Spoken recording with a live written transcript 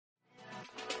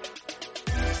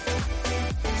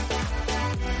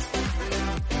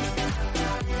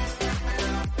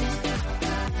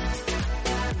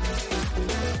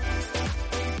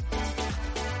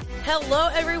Hello,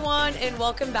 everyone, and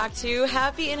welcome back to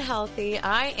Happy and Healthy.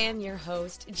 I am your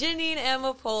host, Janine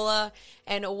Amapola,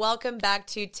 and welcome back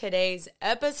to today's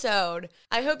episode.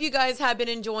 I hope you guys have been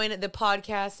enjoying the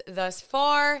podcast thus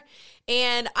far,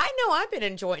 and I know I've been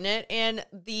enjoying it. And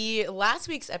the last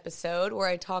week's episode where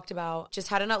I talked about just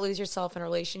how to not lose yourself in a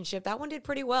relationship, that one did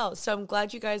pretty well. So I'm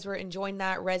glad you guys were enjoying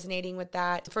that, resonating with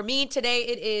that. For me, today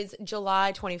it is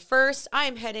July 21st. I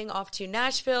am heading off to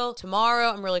Nashville tomorrow.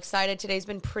 I'm really excited. Today's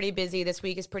been pretty busy. This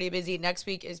week is pretty busy. Next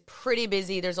week is pretty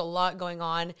busy. There's a lot going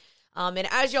on. And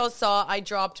as y'all saw, I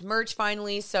dropped merch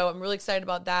finally, so I'm really excited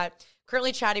about that.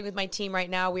 Currently chatting with my team right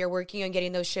now. We are working on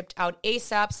getting those shipped out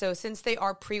ASAP. So since they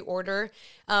are pre-order,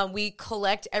 we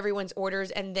collect everyone's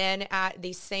orders, and then at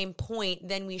the same point,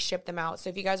 then we ship them out. So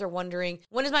if you guys are wondering,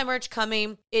 when is my merch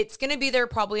coming? It's going to be there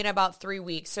probably in about 3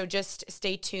 weeks. So just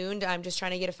stay tuned. I'm just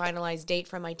trying to get a finalized date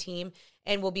from my team,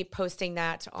 and we'll be posting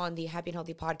that on the Happy and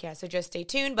Healthy podcast. So just stay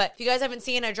tuned. But if you guys haven't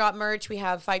seen, I dropped merch. We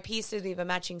have 5 pieces. We have a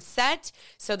matching set.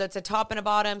 So that's a top and a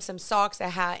bottom, some socks, a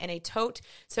hat, and a tote.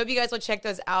 So hope you guys will check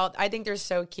those out. I think they're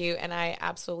so cute, and I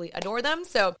absolutely adore them.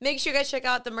 So make sure you guys check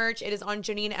out the merch. It is on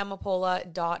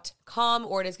JanineAmapola.com,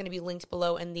 or it is going to be linked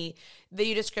below in the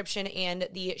video description and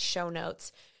the show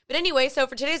notes. But anyway, so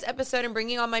for today's episode, I'm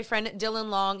bringing on my friend Dylan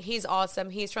Long. He's awesome.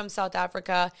 He's from South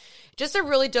Africa. Just a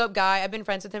really dope guy. I've been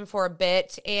friends with him for a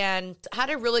bit and had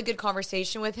a really good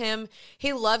conversation with him.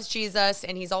 He loves Jesus,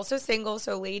 and he's also single.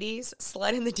 So ladies,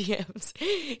 slide in the DMs.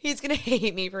 He's going to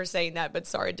hate me for saying that, but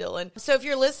sorry, Dylan. So if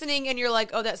you're listening and you're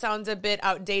like, oh, that sounds a bit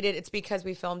outdated, it's because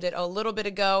we filmed it a little bit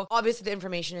ago. Obviously, the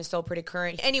information is still pretty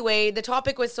current. Anyway, the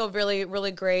topic was still really,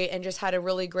 really great, and just had a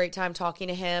really great time talking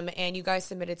to him. And you guys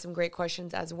submitted some great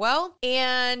questions as well.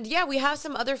 And yeah, we have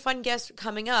some other fun guests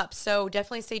coming up, so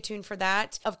definitely stay tuned for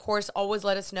that. Of course, always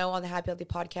let us know on the Happy Healthy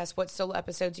podcast what solo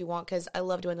episodes you want, because I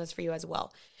love doing this for you as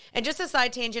well. And just a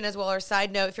side tangent as well, or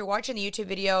side note, if you're watching the YouTube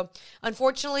video,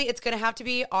 unfortunately, it's going to have to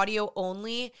be audio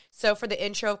only. So for the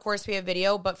intro, of course, we have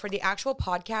video, but for the actual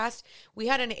podcast, we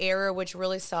had an error, which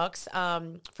really sucks.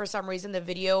 For some reason, the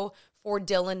video for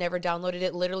Dylan never downloaded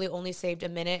it, literally only saved a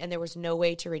minute, and there was no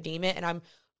way to redeem it. And I'm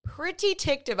pretty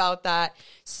ticked about that.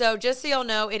 So just so y'all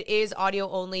know, it is audio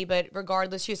only, but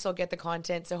regardless, you still get the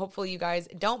content. So hopefully you guys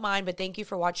don't mind, but thank you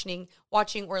for watching or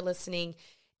listening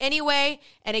anyway.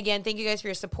 And again, thank you guys for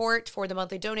your support, for the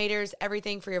monthly donators,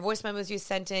 everything, for your voice memos you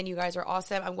sent in. You guys are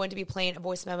awesome. I'm going to be playing a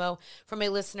voice memo from a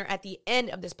listener at the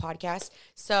end of this podcast.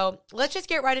 So let's just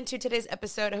get right into today's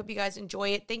episode. I hope you guys enjoy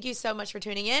it. Thank you so much for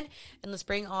tuning in, and let's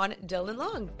bring on Dylan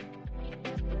Long.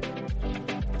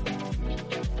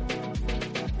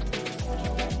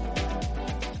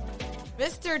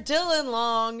 Mr. Dylan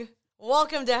Long,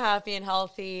 welcome to Happy and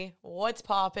Healthy. What's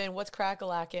poppin'? What's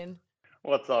crack-a-lackin'?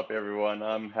 What's up, everyone?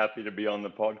 I'm happy to be on the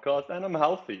podcast, and I'm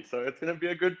healthy, so it's going to be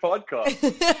a good podcast.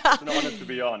 It's an honor to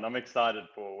be on. I'm excited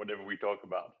for whatever we talk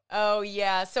about. Oh,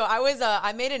 yeah. So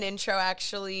I made an intro,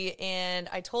 actually, and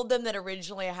I told them that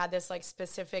originally I had this,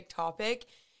 specific topic.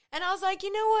 And I was like,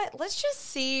 you know what? Let's just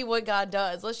see what God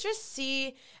does. Let's just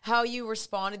see how you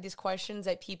respond to these questions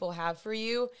that people have for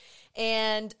you.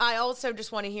 And I also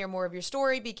just want to hear more of your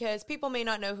story, because people may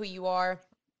not know who you are.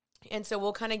 And so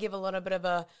we'll kind of give a little bit of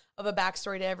a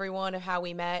backstory to everyone of how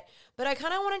we met. But I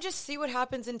kind of want to just see what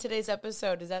happens in today's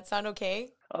episode. Does that sound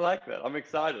okay? I like that. I'm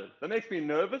excited. That makes me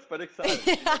nervous, but excited.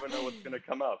 You never know what's going to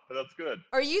come up, but that's good.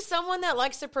 Are you someone that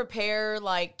likes to prepare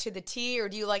to the T, or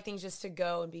do you like things just to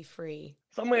go and be free?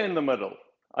 Somewhere in the middle.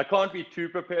 I can't be too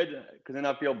prepared because then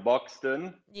I feel boxed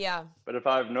in. Yeah. But if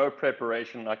I have no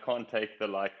preparation, I can't take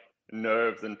the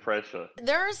nerves and pressure.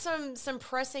 There are some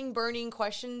pressing, burning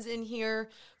questions in here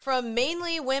from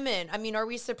mainly women. I mean, are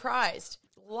we surprised?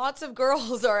 Lots of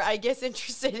girls are, I guess,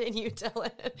 interested in you,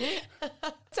 Dylan.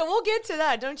 So we'll get to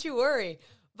that. Don't you worry.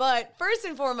 But first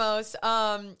and foremost,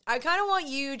 I kind of want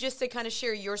you just to kind of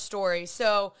share your story.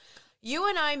 So you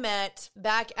and I met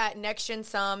back at Next Gen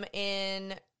Sum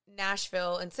in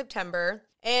Nashville in September.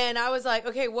 And I was like,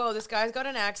 okay, whoa, this guy's got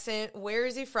an accent. Where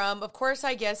is he from? Of course,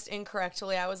 I guessed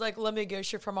incorrectly. I was like, let me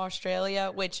guess, you're from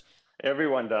Australia, which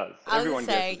everyone does. Everyone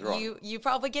guesses wrong. You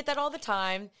probably get that all the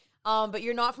time. But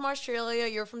you're not from Australia.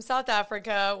 You're from South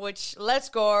Africa, which, let's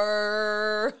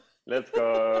go. Let's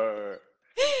go.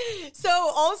 So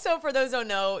also, for those who don't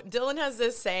know, Dylan has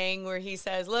this saying where he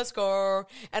says, let's go.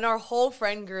 And our whole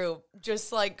friend group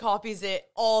just copies it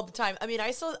all the time. I mean,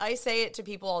 I say it to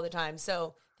people all the time.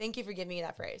 So thank you for giving me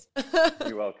that phrase.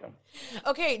 You're welcome.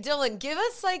 Okay, Dylan, give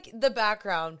us the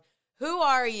background. Who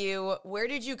are you? Where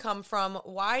did you come from?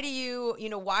 Why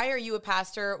are you a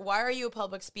pastor? Why are you a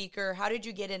public speaker? How did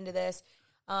you get into this?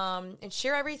 And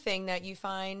share everything that you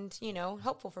find,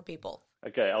 helpful for people.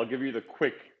 Okay, I'll give you the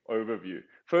quick overview.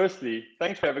 Firstly,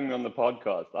 thanks for having me on the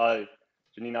podcast.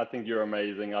 Janine, I think you're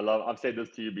amazing. I've said this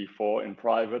to you before in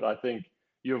private. I think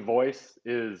your voice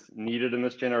is needed in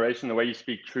this generation. The way you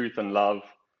speak truth and love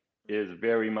is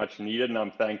very much needed, and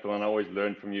I'm thankful, and I always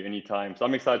learn from you anytime. So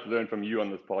I'm excited to learn from you on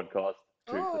this podcast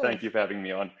too. So thank you for having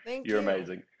me on. You're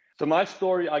amazing. So my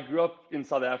story, I grew up in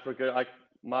South Africa.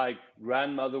 My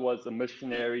grandmother was a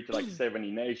missionary to like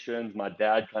 70 nations. My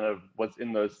dad kind of was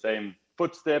in those same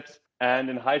footsteps. And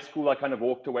in high school, I kind of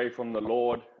walked away from the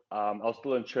Lord. I was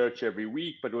still in church every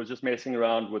week, but it was just messing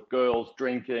around with girls,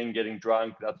 drinking, getting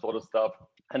drunk, that sort of stuff.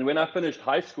 And when I finished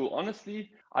high school, honestly,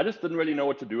 I just didn't really know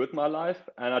what to do with my life.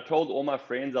 And I told all my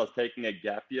friends I was taking a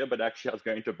gap year, but actually I was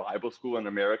going to Bible school in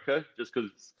America just because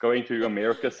going to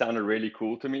America sounded really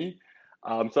cool to me.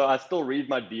 So I still read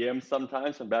my DMs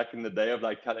sometimes from back in the day of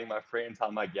like telling my friends how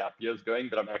my gap year is going,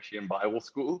 but I'm actually in Bible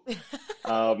school.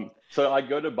 So I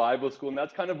go to Bible school, and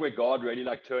that's kind of where God really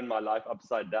like turned my life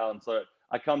upside down. So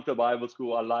I come to Bible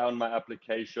school, I lie on my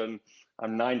application.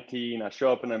 I'm 19, I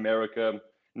show up in America.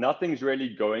 Nothing's really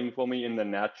going for me in the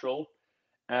natural.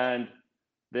 And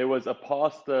there was a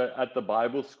pastor at the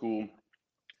Bible school,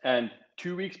 and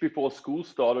 2 weeks before school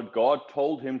started, God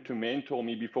told him to mentor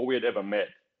me before we had ever met.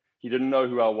 He didn't know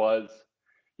who I was.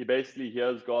 He basically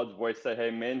hears God's voice say,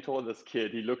 hey, mentor this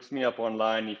kid. He looks me up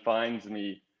online, he finds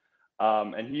me,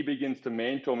 and he begins to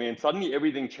mentor me. And suddenly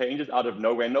everything changes out of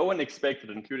nowhere. No one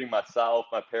expected, including myself.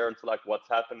 My parents are like, what's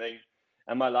happening?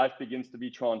 And my life begins to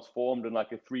be transformed in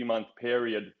like a 3-month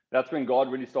period. That's when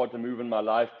God really started to move in my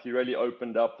life. He really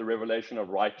opened up the revelation of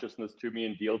righteousness to me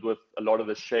and dealt with a lot of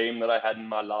the shame that I had in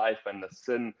my life and the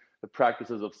sin, the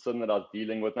practices of sin that I was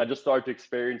dealing with. And I just started to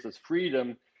experience this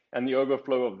freedom. And the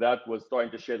overflow of that was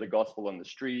starting to share the gospel on the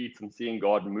streets and seeing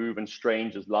God move in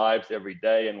strangers' lives every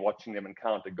day and watching them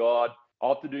encounter God.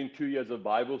 After doing 2 years of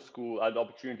Bible school, I had the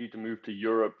opportunity to move to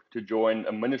Europe to join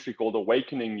a ministry called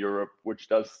Awakening Europe, which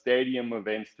does stadium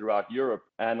events throughout Europe.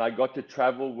 And I got to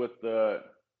travel with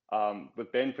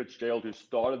Ben Fitzgerald, who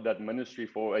started that ministry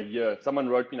for a year. Someone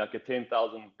wrote me like a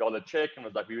 $10,000 check and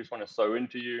was like, we just want to sow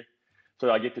into you. So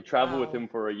I get to travel with him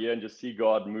for a year and just see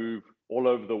God move all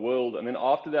over the world. And then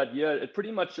after that year, it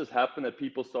pretty much just happened that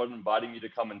people started inviting me to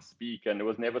come and speak. And it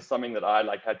was never something that I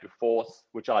like had to force,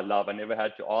 which I love. I never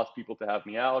had to ask people to have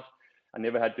me out. I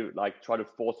never had to like try to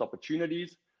force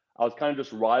opportunities. I was kind of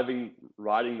just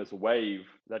riding this wave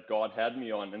that God had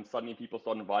me on. And suddenly people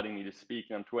started inviting me to speak.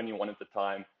 And I'm 21 at the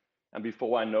time. And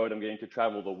before I know it, I'm getting to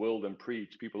travel the world and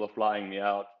preach. People are flying me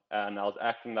out. And I was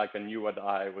acting like I knew what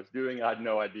I was doing. I had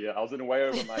no idea. I was in way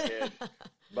over my head,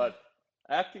 but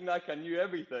acting like I knew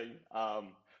everything. So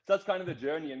that's kind of the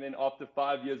journey. And then after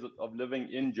 5 years of living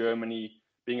in Germany,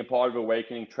 being a part of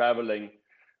Awakening, traveling,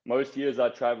 most years I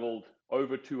traveled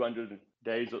over 200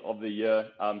 days of the year,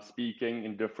 speaking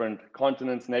in different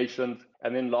continents, nations.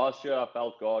 And then last year I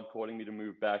felt God calling me to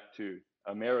move back to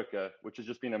America, which has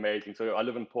just been amazing. So I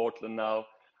live in Portland now.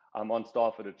 I'm on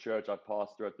staff at a church. I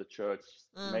pastor at the church,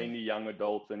 mainly young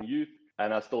adults and youth,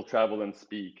 and I still travel and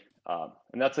speak.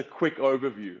 And that's a quick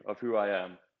overview of who I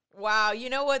am. Wow. You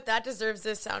know what? That deserves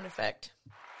this sound effect.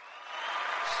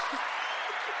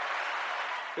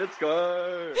 Let's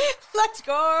go. Let's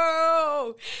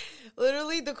go.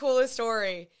 Literally the coolest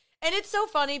story. And it's so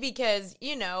funny because,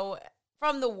 you know,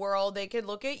 from the world, they could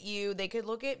look at you, they could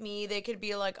look at me, they could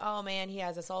be like, oh man, he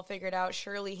has this all figured out.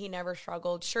 Surely he never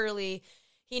struggled. Surely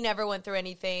he never went through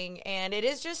anything. And it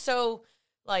is just so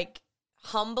like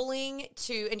humbling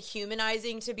and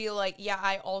humanizing to be like, yeah,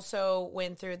 I also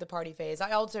went through the party phase.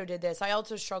 I also did this. I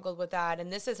also struggled with that.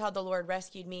 And this is how the Lord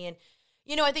rescued me. And,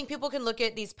 you know, I think people can look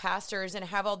at these pastors and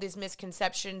have all these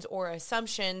misconceptions or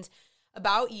assumptions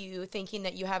about you, thinking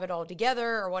that you have it all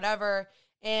together or whatever.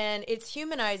 And it's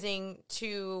humanizing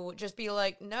to just be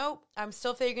like, nope, I'm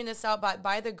still figuring this out. But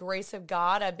by the grace of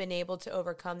God, I've been able to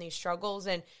overcome these struggles.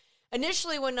 And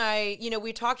initially when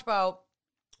we talked about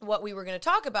what we were going to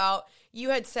talk about, you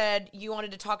had said you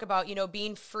wanted to talk about, you know,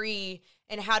 being free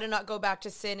and how to not go back to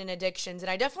sin and addictions.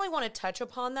 And I definitely want to touch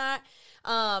upon that.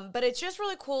 But it's just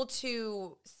really cool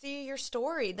to see your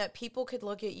story, that people could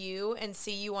look at you and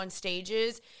see you on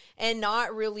stages and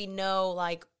not really know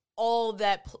like all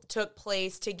that took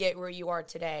place to get where you are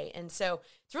today. And so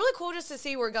it's really cool just to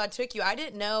see where God took you. I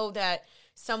didn't know that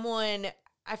someone...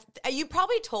 you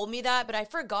probably told me that, but I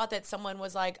forgot that someone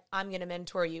was like, I'm going to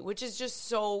mentor you, which is just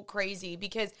so crazy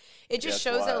because it just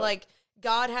shows that like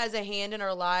God has a hand in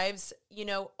our lives, you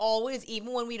know, always,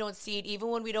 even when we don't see it, even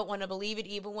when we don't want to believe it,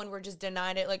 even when we're just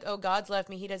denied it, like, oh, God's left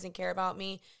me. He doesn't care about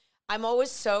me. I'm always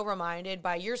so reminded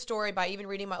by your story, by even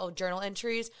reading my old journal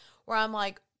entries where I'm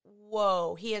like,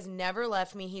 whoa, he has never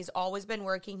left me. He's always been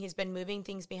working. He's been moving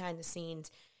things behind the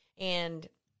scenes. And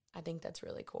I think that's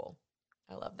really cool.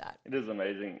 I love that. It is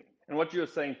amazing. And what you're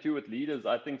saying too with leaders,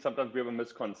 I think sometimes we have a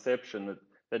misconception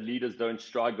that leaders don't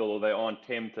struggle or they aren't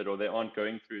tempted or they aren't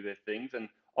going through their things. And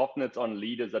often it's on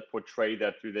leaders that portray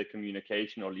that through their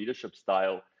communication or leadership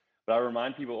style. But I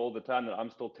remind people all the time that I'm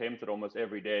still tempted almost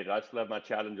every day, that I still have my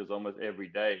challenges almost every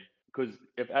day. Because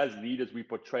if as leaders we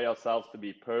portray ourselves to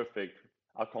be perfect,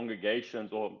 our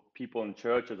congregations or people in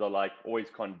churches are like always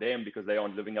condemned because they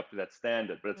aren't living up to that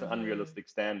standard, but it's an unrealistic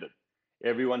standard.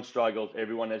 Everyone struggles,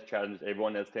 everyone has challenges,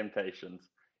 everyone has temptations.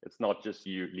 It's not just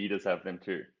you, leaders have them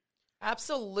too.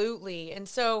 Absolutely. And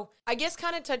so I guess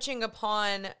kind of touching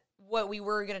upon what we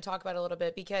were going to talk about a little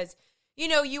bit, because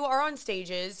you are on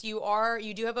stages, you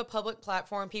do have a public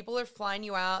platform, people are flying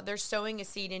you out, they're sowing a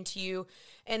seed into you.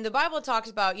 And the Bible talks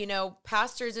about,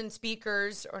 pastors and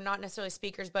speakers, or not necessarily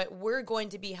speakers, but we're going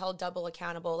to be held double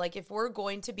accountable. Like if we're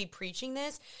going to be preaching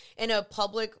this in a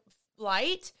public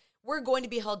light, we're going to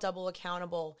be held double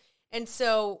accountable. And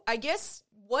so I guess,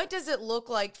 what does it look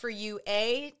like for you,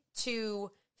 A,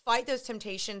 to fight those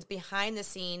temptations behind the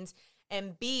scenes,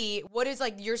 and B, what does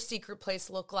like your secret place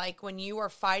look like when you are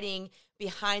fighting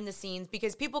behind the scenes?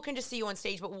 Because people can just see you on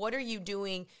stage, but what are you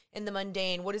doing in the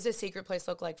mundane? What does a secret place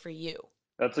look like for you?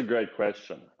 That's a great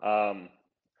question.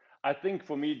 I think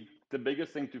for me, the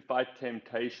biggest thing to fight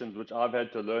temptations, which I've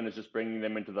had to learn, is just bringing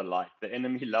them into the light. The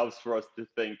enemy loves for us to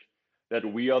think that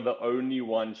we are the only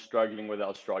ones struggling with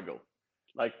our struggle.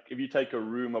 Like if you take a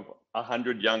room of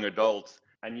 100 young adults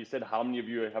and you said, how many of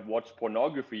you have watched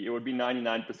pornography? It would be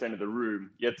 99% of the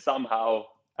room. Yet somehow,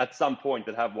 at some point,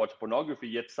 that have watched pornography,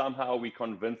 yet somehow we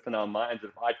convinced in our minds that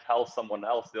if I tell someone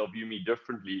else, they'll view me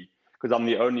differently because I'm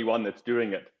the only one that's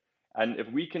doing it. And if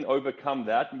we can overcome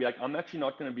that and be like, I'm actually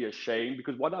not going to be ashamed,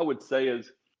 because what I would say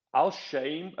is our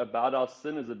shame about our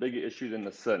sin is a bigger issue than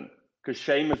the sin, because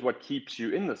shame is what keeps you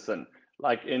in the sin.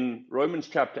 Like in Romans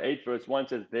chapter 8, verse 1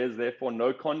 says, there's therefore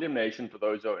no condemnation for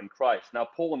those who are in Christ. Now,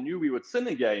 Paul knew we would sin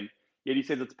again, yet he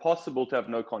says it's possible to have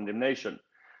no condemnation.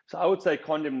 So I would say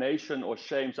condemnation or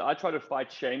shame. So I try to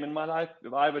fight shame in my life.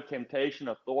 If I have a temptation,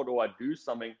 a thought, or I do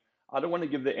something, I don't want to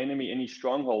give the enemy any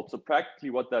stronghold. So practically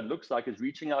what that looks like is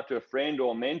reaching out to a friend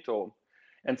or a mentor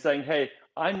and saying, hey,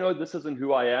 I know this isn't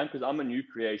who I am because I'm a new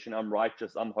creation. I'm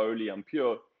righteous. I'm holy. I'm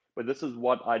pure. But this is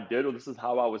what I did, or this is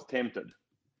how I was tempted.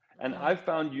 And I've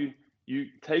found you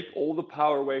take all the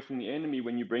power away from the enemy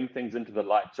when you bring things into the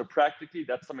light. So practically,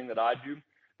 that's something that I do.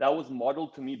 That was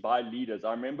modeled to me by leaders. I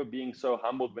remember being so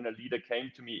humbled when a leader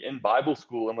came to me in Bible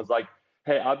school and was like,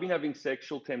 hey, I've been having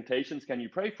sexual temptations. Can you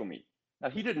pray for me?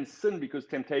 Now, he didn't sin because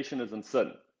temptation isn't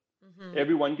sin.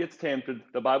 Everyone gets tempted.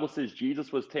 The Bible says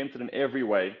Jesus was tempted in every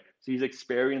way. So he's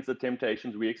experienced the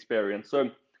temptations we experience. So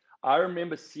I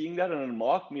remember seeing that, and it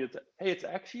marked me. Hey, it's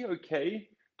actually okay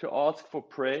to ask for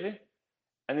prayer,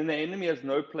 and then the enemy has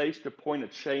no place to point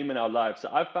at shame in our lives. So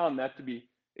I found that to be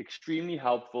extremely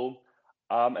helpful.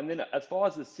 And then as far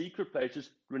as the secret place, just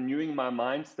renewing my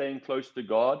mind, staying close to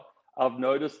God. I've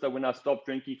noticed that when I stop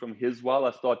drinking from his well,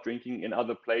 I start drinking in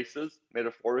other places,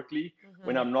 metaphorically,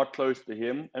 when I'm not close to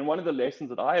him. And one of the lessons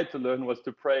that I had to learn was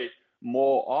to pray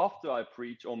more after I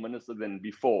preach or minister than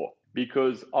before,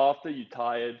 because after you're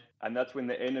tired, and that's when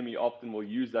the enemy often will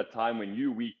use that time when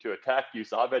you're weak to attack you.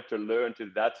 So I've had to learn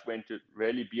that's when to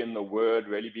really be in the word,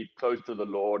 really be close to the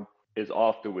Lord, is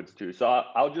afterwards too. So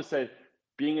I'll just say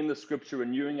being in the scripture,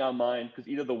 renewing our mind, because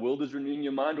either the world is renewing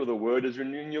your mind or the word is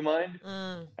renewing your mind.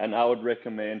 And I would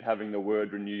recommend having the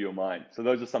word renew your mind. So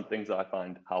those are some things that I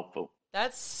find helpful.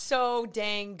 That's so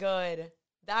dang good.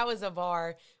 That was a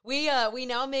bar. We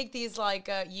now make these like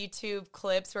YouTube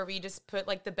clips where we just put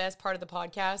like the best part of the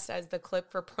podcast as the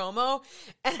clip for promo,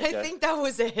 and okay. I think that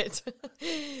was it.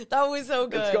 That was so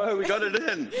good. Let's go. We got it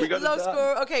in. We got it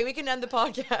done. Okay, we can end the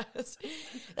podcast.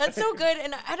 That's so good,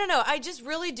 and I don't know. I just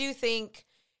really do think.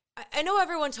 I know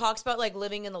everyone talks about like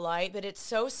living in the light, but it's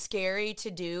so scary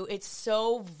to do. It's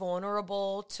so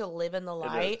vulnerable to live in the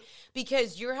light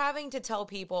because you're having to tell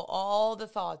people all the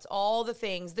thoughts, all the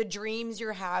things, the dreams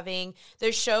you're having,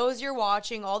 the shows you're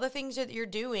watching, all the things that you're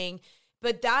doing.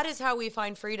 But that is how we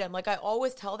find freedom. Like I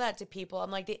always tell that to people. I'm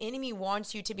like, the enemy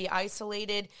wants you to be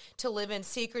isolated, to live in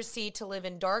secrecy, to live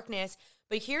in darkness.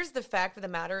 But here's the fact of the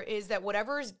matter is that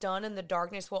whatever is done in the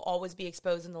darkness will always be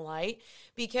exposed in the light,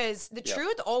 because the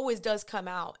truth always does come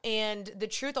out, and the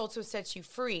truth also sets you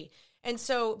free. And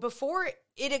so before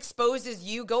it exposes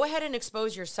you, go ahead and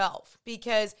expose yourself,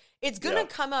 because it's going to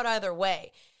come out either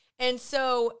way. And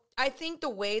so I think the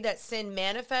way that sin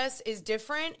manifests is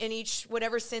different in each,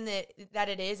 whatever sin that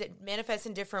it is, it manifests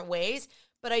in different ways.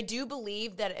 But I do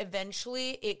believe that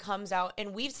eventually it comes out.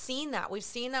 And we've seen that. We've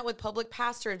seen that with public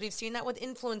pastors. We've seen that with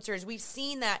influencers. We've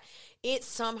seen that it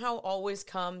somehow always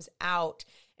comes out.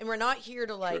 And we're not here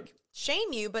to like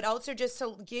shame you, but also just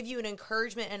to give you an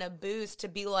encouragement and a boost to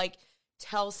be like,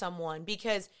 tell someone,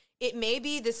 because it may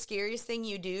be the scariest thing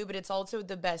you do, but it's also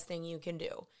the best thing you can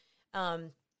do.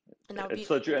 And that would It's be,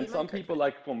 so that'd true. be And my some people, encouragement.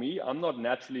 like for me, I'm not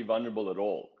naturally vulnerable at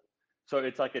all. So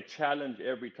it's like a challenge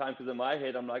every time because in my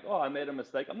head, I'm like, oh, I made a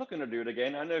mistake. I'm not going to do it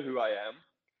again. I know who I am.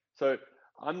 So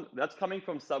that's coming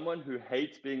from someone who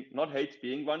not hates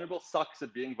being vulnerable, sucks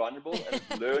at being vulnerable, and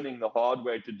is learning the hard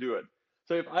way to do it.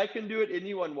 So if I can do it,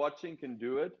 anyone watching can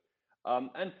do it.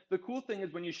 And the cool thing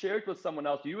is when you share it with someone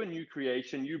else, you a new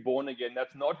creation, you born again.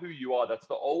 That's not who you are. That's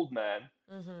the old man.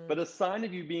 Mm-hmm. But a sign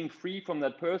of you being free from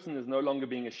that person is no longer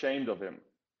being ashamed of him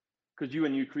because you a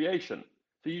new creation.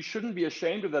 So you shouldn't be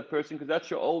ashamed of that person because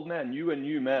that's your old man, you a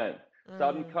new man. So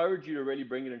I'd Mm. encourage you to really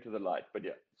bring it into the light. But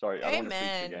yeah, sorry, I don't want to preach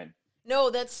Amen. again.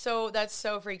 No, that's so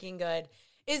freaking good.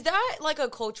 Is that like a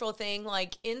cultural thing?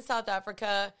 Like in South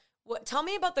Africa, tell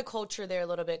me about the culture there a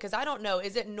little bit, because I don't know.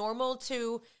 Is it normal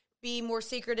to be more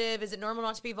secretive? Is it normal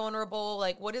not to be vulnerable?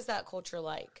 Like, what is that culture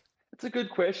like? It's a good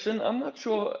question. I'm not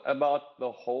sure about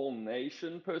the whole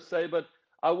nation per se, but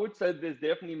I would say there's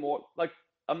definitely more like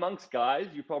amongst guys,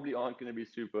 you probably aren't going to be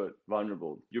super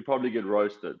vulnerable. You probably get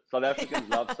roasted. South Africans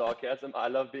love sarcasm. I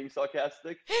love being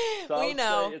sarcastic. So I We would say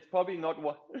know. it's probably not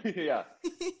what, yeah.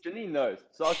 Janine knows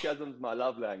sarcasm's my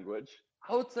love language.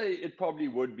 I would say it probably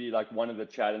would be like one of the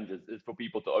challenges is for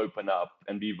people to open up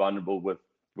and be vulnerable with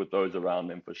those around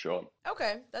them for sure.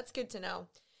 Okay, that's good to know.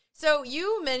 So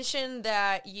you mentioned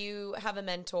that you have a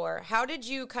mentor. How did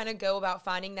you kind of go about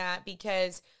finding that?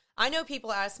 Because I know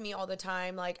people ask me all the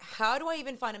time, like, how do I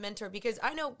even find a mentor? Because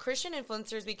I know Christian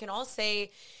influencers, we can all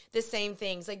say the same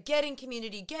things, like get in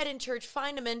community, get in church,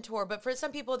 find a mentor. But for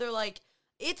some people, they're like,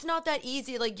 it's not that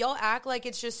easy. Like y'all act like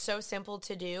it's just so simple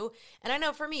to do. And I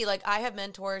know for me, like I have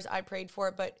mentors, I prayed for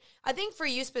it, but I think for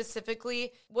you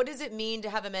specifically, what does it mean to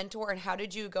have a mentor and how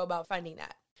did you go about finding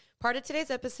that? Part of today's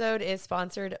episode is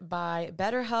sponsored by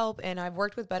BetterHelp, and I've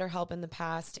worked with BetterHelp in the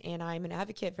past, and I'm an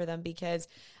advocate for them because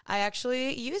I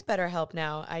actually use BetterHelp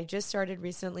now. I just started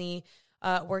recently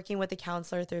working with a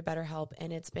counselor through BetterHelp,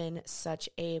 and it's been such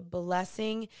a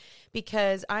blessing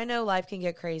because I know life can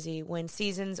get crazy when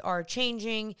seasons are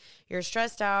changing, you're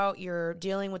stressed out, you're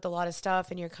dealing with a lot of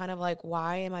stuff, and you're kind of like,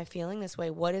 why am I feeling this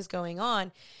way? What is going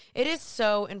on? It is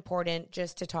so important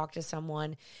just to talk to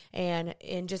someone and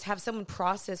just have someone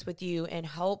process with you and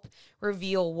help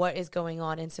reveal what is going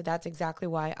on. And so that's exactly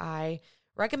why I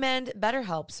recommend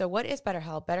BetterHelp. So what is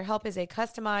BetterHelp? BetterHelp is a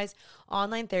customized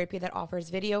online therapy that offers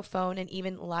video, phone, and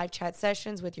even live chat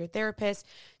sessions with your therapist.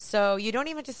 So you don't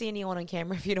even have to see anyone on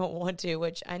camera if you don't want to,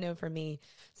 which I know for me,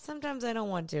 sometimes I don't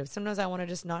want to. Sometimes I want to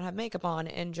just not have makeup on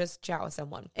and just chat with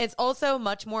someone. It's also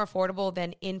much more affordable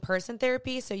than in-person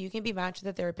therapy, so you can be matched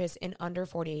with a therapist in under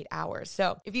 48 hours.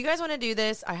 So if you guys want to do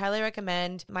this, I highly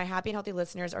recommend. My happy and healthy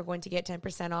listeners are going to get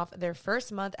 10% off their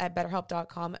first month at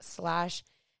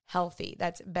betterhelp.com/healthy.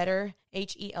 That's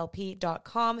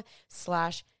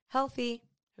betterhelp.com/healthy.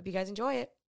 Hope you guys enjoy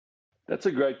it. That's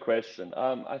a great question.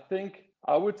 I think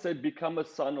I would say become a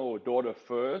son or daughter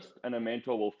first, and a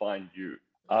mentor will find you.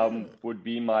 Mm, Would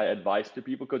be my advice to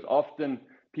people because often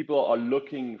people are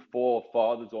looking for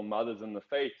fathers or mothers in the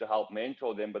faith to help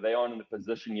mentor them, but they aren't in a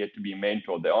position yet to be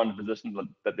mentored. They aren't in a position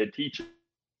that they're teachable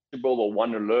or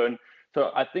want to learn.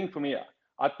 So I think for me,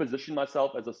 I position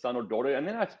myself as a son or daughter, and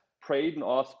then I prayed and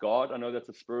asked God. I know that's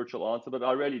a spiritual answer, but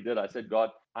I really did. I said,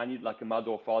 God, I need like a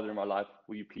mother or father in my life.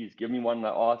 Will you please give me one? And I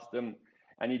asked him,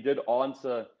 and he did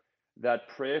answer that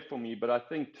prayer for me. But I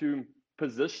think too,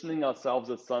 positioning ourselves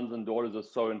as sons and daughters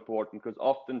is so important because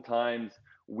oftentimes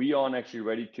we aren't actually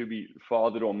ready to be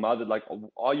fathered or mothered. Like,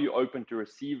 are you open to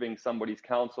receiving somebody's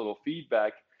counsel or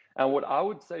feedback? And what I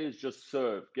would say is just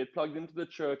serve. Get plugged into the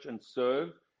church and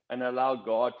serve and allow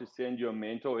God to send you a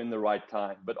mentor in the right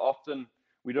time. But often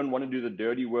we don't want to do the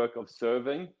dirty work of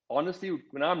serving. Honestly,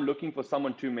 when I'm looking for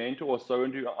someone to mentor or so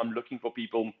into, I'm looking for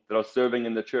people that are serving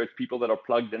in the church, people that are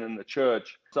plugged in the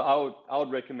church. So I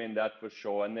would recommend that for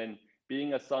sure. And then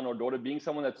being a son or daughter, being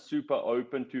someone that's super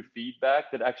open to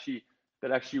feedback, that actually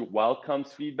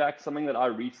welcomes feedback, something that I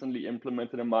recently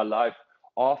implemented in my life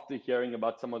after hearing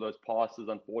about some of those pastors,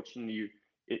 unfortunately,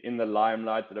 in the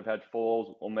limelight that have had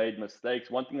falls or made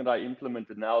mistakes. One thing that I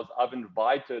implemented now is I've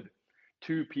invited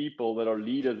two people that are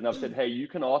leaders and I've said, hey, you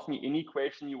can ask me any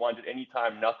question you want at any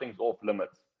time. Nothing's off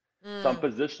limits. So I'm mm,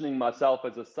 positioning myself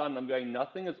as a son. I'm going,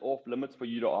 nothing is off limits for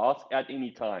you to ask at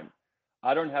any time.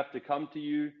 I don't have to come to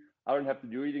you. I don't have to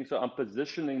do anything. So I'm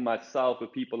positioning myself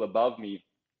with people above me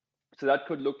So that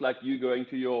could look like you going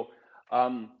to your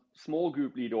small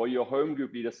group leader or your home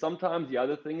group leader. Sometimes the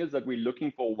other thing is that we're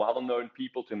looking for well-known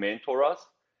people to mentor us.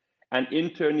 And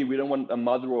internally, we don't want a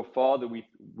mother or father.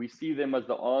 We see them as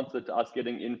the answer to us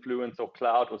getting influence or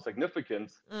clout or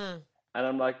significance. Mm. And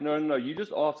I'm like, no, no, no. You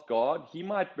just ask God. He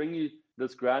might bring you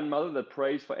this grandmother that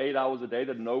prays for 8 hours a day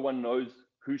that no one knows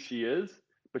who she is,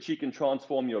 but she can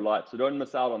transform your life. So don't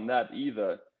miss out on that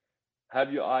either.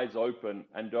 Have your eyes open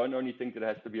and don't only think that it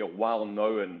has to be a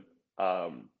well-known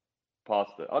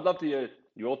pastor. I'd love to hear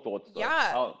your thoughts though.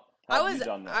 Yeah. How have you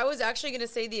done that? I was actually going to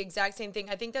say the exact same thing.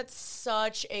 I think that's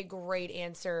such a great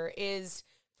answer is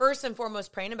first and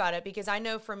foremost praying about it, because I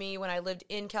know for me, when I lived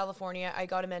in California, I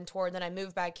got a mentor, and then I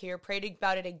moved back here, prayed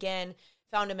about it again,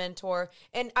 found a mentor.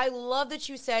 And I love that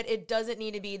you said it doesn't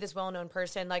need to be this well-known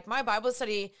person. Like my Bible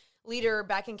study leader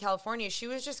back in California, she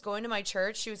was just going to my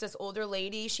church. She was this older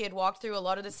lady. She had walked through a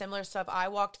lot of the similar stuff I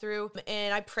walked through,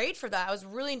 and I prayed for that. I was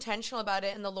really intentional about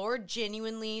it, and the Lord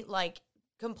genuinely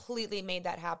completely made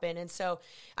that happen. And so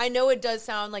I know it does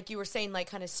sound like you were saying like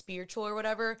kind of spiritual or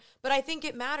whatever, but I think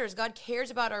it matters. God cares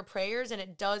about our prayers, and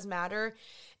it does matter.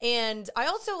 And I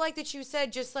also like that you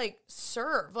said just like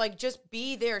serve, like just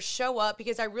be there, show up,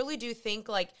 because I really do think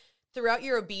like throughout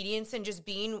your obedience and just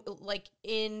being like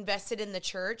invested in the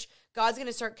church, God's going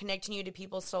to start connecting you to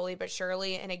people slowly but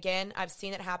surely. And again, I've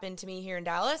seen it happen to me here in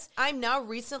Dallas. I'm now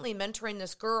recently mentoring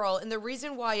this girl, and the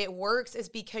reason why it works is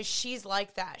because she's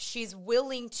like that. She's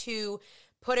willing to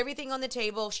put everything on the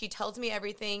table. She tells me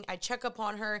everything. I check up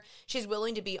on her. She's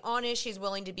willing to be honest. She's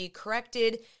willing to be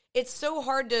corrected. It's so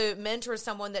hard to mentor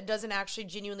someone that doesn't actually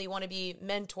genuinely want to be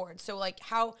mentored. So like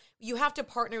how you have to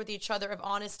partner with each other of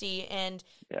honesty and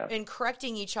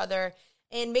correcting each other.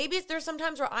 And maybe there's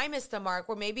sometimes where I miss the mark,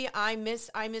 or maybe I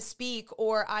misspeak,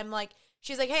 or I'm like,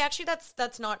 she's like, hey, actually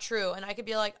that's not true. And I could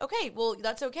be like, okay, well,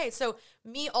 that's okay. So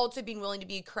me also being willing to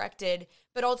be corrected,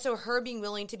 but also her being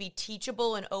willing to be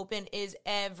teachable and open is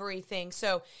everything.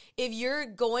 So if you're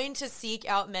going to seek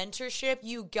out mentorship,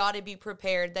 you got to be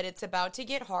prepared that it's about to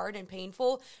get hard and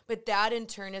painful, but that in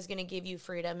turn is going to give you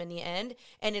freedom in the end,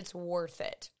 and it's worth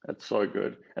it. That's so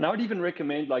good. And I would even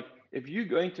recommend, like, if you're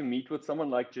going to meet with someone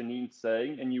like Janine's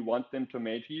saying, and you want them to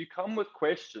mentor you, come with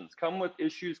questions, come with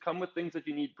issues, come with things that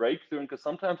you need breakthrough in. Because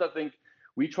sometimes I think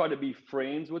we try to be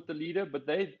friends with the leader, but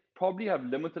they probably have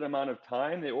limited amount of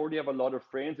time. They already have a lot of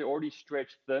friends. They're already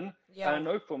stretched thin. And I Yeah.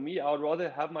 know for me, I would rather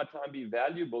have my time be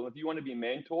valuable. If you want to be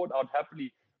mentored, I'd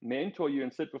happily mentor you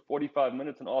and sit for 45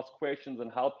 minutes and ask questions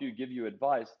and help you, give you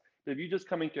advice. But if you're just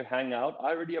coming to hang out,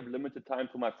 I already have limited time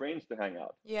for my friends to hang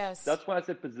out. Yes. That's why I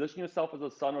said position yourself as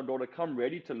a son or daughter, come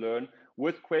ready to learn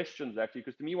with questions, actually.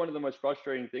 Because to me, one of the most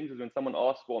frustrating things is when someone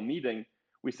asks for a meeting,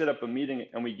 we set up a meeting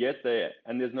and we get there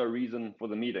and there's no reason for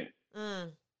the meeting.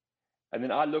 Mm. And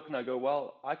then I look and I go,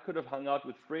 well, I could have hung out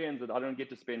with friends that I don't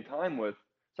get to spend time with.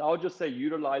 So I'll just say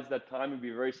utilize that time and be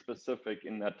very specific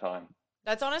in that time.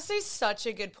 That's honestly such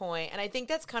a good point. And I think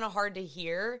that's kind of hard to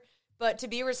hear, but to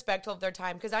be respectful of their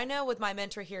time. Because I know with my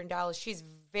mentor here in Dallas, she's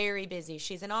very busy.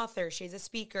 She's an author, she's a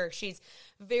speaker, she's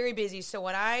very busy. So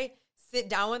when I sit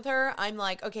down with her, I'm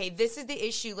like, okay, this is the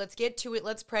issue. Let's get to it.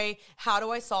 Let's pray. How do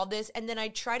I solve this? And then I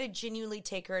try to genuinely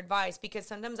take her advice, because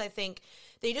sometimes I think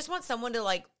they just want someone to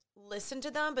like listen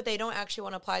to them, but they don't actually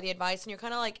want to apply the advice. And you're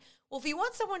kind of like, well, if you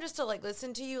want someone just to like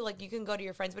listen to you, like you can go to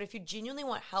your friends. But if you genuinely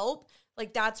want help,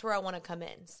 like that's where I want to come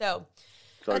in. So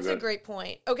that's a great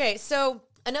point. Okay, so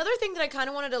another thing that I kind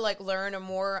of wanted to like learn or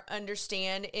more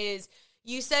understand is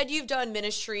you said you've done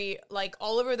ministry like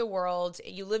all over the world.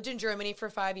 You lived in Germany for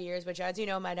 5 years, which, as you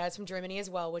know, my dad's from Germany as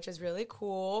well, which is really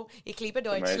cool. Ich liebe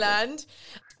Deutschland.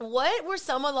 What were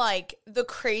some of like the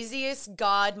craziest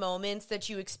God moments that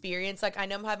you experienced? Like, I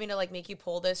know I'm having to like make you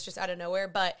pull this just out of nowhere,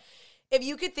 but if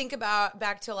you could think about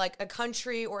back to like a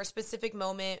country or a specific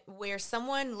moment where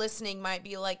someone listening might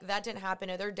be like, that didn't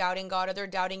happen, or they're doubting God, or they're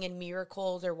doubting in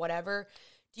miracles or whatever.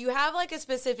 Do you have like a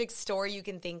specific story you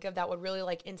can think of that would really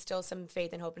like instill some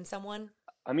faith and hope in someone?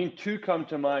 I mean, two come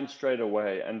to mind straight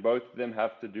away, and both of them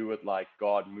have to do with like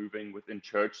God moving within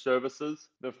church services.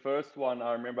 The first one,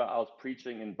 I remember I was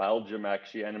preaching in Belgium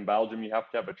actually, and in Belgium you have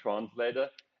to have a translator.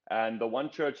 And the one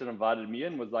church that invited me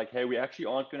in was like, hey, we actually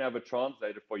aren't going to have a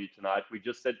translator for you tonight. We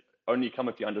just said only come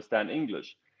if you understand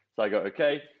English. So I go,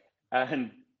 okay.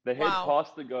 And the head Wow.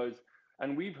 pastor goes,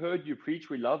 and we've heard you preach.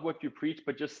 We love what you preach,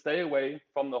 but just stay away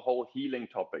from the whole healing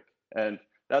topic. And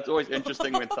that's always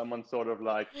interesting when someone sort of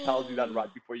like tells you that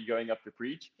right before you're going up to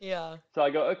preach. Yeah. So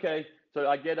I go, okay. So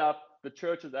I get up. The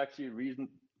church is actually a reason.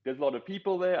 There's a lot of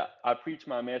people there. I preach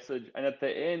my message. And at the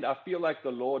end, I feel like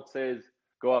the Lord says,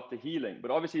 go after healing.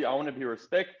 But obviously, I want to be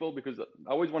respectful because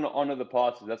I always want to honor the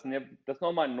pastors. That's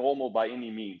not my normal by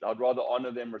any means. I'd rather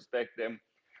honor them, respect them.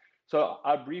 So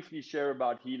I briefly share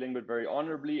about healing, but very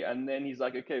honorably. And then he's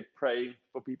like, okay, pray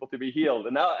for people to be healed.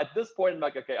 And now at this point, I'm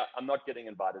like, okay, I'm not getting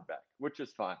invited back, which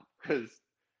is fine because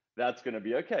that's going to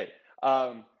be okay.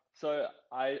 So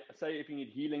I say, if you need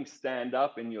healing, stand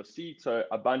up in your seat. So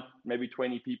a bunch, maybe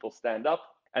 20 people stand up,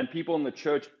 and people in the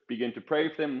church begin to pray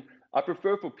for them. I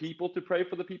prefer for people to pray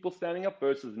for the people standing up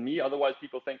versus me. Otherwise,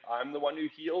 people think I'm the one who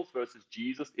heals versus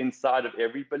Jesus inside of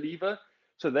every believer.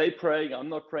 So they praying. I'm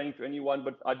not praying for anyone,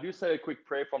 but I do say a quick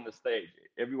prayer from the stage.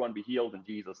 Everyone be healed in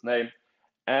Jesus' name.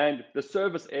 And the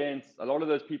service ends. A lot of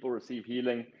those people receive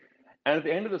healing. And at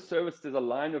the end of the service, there's a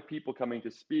line of people coming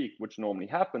to speak, which normally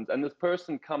happens. And this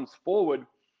person comes forward,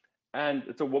 and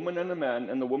it's a woman and a man.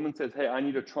 And the woman says, hey, I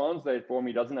need a translate for him.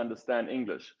 He doesn't understand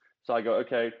English. So I go,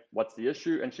 okay, what's the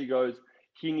issue? And she goes,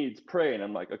 he needs prayer. And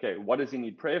I'm like, okay, what does he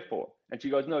need prayer for? And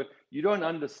she goes, no, you don't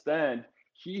understand.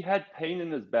 He had pain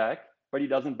in his back, but he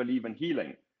doesn't believe in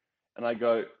healing. And I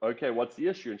go, okay, what's the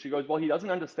issue? And she goes, well, he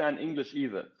doesn't understand English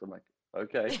either. So I'm like,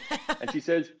 okay. And she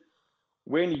says,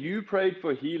 when you prayed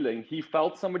for healing, he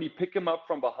felt somebody pick him up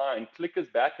from behind, click his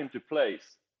back into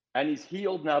place, and he's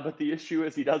healed now. But the issue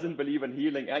is he doesn't believe in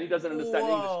healing and he doesn't understand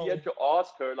English. He had to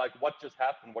ask her, like, what just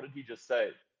happened? What did he just say?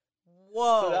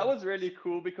 Whoa. So that was really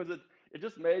cool because it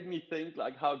just made me think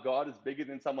like how God is bigger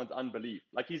than someone's unbelief.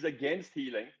 Like he's against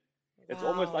healing. It's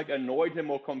almost like annoyed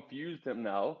him or confused him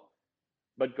now.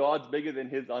 But God's bigger than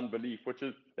his unbelief,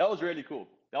 that was really cool.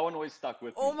 That one always stuck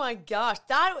with me. Oh my gosh,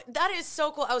 that is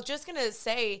so cool. I was just gonna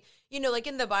say, like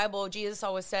in the Bible, Jesus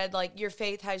always said, like, your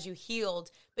faith has you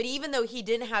healed. But even though he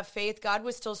didn't have faith, God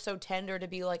was still so tender to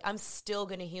be like, I'm still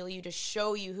gonna heal you to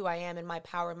show you who I am and my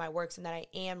power and my works and that I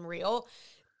am real.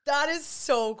 That is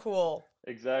so cool.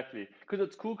 Exactly. Because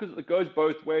it's cool because it goes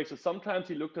both ways. So sometimes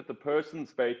he looked at the person's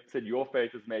faith and said, your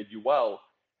faith has made you well.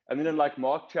 And then in like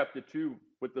Mark chapter 2,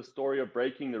 with the story of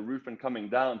breaking the roof and coming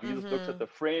down, Jesus looks at the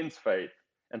friend's faith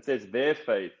and says their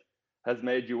faith has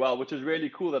made you well, which is really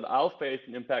cool that our faith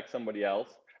can impact somebody else.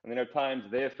 And then at times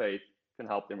their faith can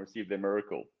help them receive their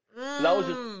miracle. So that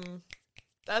was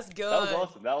that's good. That was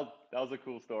awesome. That was a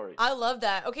cool story. I love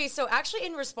that. Okay, so actually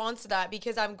in response to that,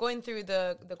 because I'm going through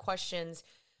the questions,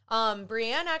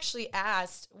 Brianne actually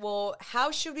asked, well,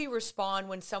 how should we respond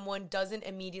when someone doesn't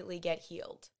immediately get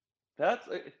healed?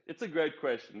 It's a great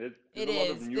question. It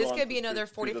is. This could be another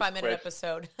 45-minute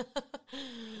episode.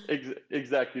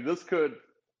 Exactly.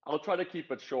 I'll try to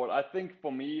keep it short. I think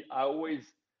for me, I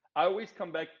always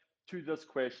come back to this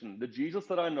question. The Jesus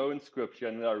that I know in Scripture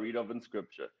and that I read of in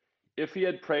Scripture, if he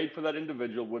had prayed for that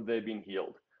individual, would they have been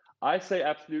healed? I say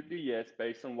absolutely yes,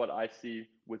 based on what I see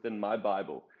within my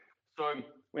Bible. So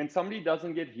when somebody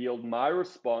doesn't get healed, my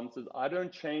response is I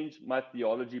don't change my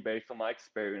theology based on my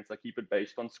experience. I keep it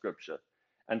based on Scripture.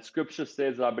 And Scripture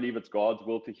says I believe it's God's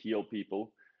will to heal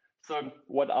people. So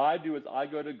what I do is I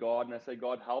go to God and I say,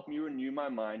 God, help me renew my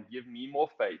mind. Give me more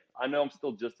faith. I know I'm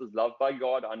still just as loved by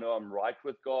God. I know I'm right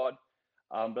with God.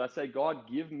 But I say, God,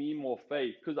 give me more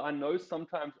faith. Because I know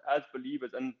sometimes as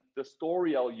believers, and the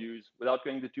story I'll use without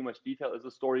going into too much detail is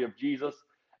the story of Jesus.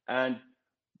 And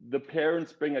the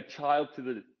parents bring a child to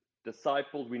the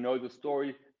disciples. We know the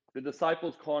story. The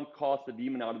disciples can't cast the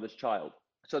demon out of this child.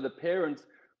 So the parents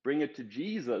bring it to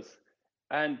Jesus.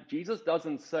 And Jesus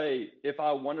doesn't say, if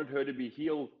I wanted her to be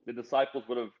healed, the disciples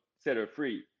would have set her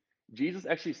free. Jesus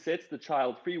actually sets the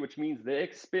child free, which means their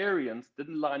experience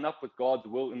didn't line up with God's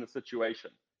will in the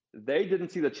situation. They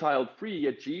didn't see the child free,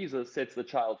 yet Jesus sets the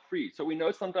child free. So we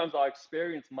know sometimes our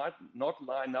experience might not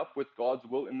line up with God's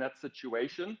will in that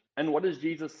situation. And what does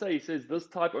Jesus say? He says this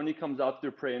type only comes out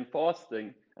through prayer and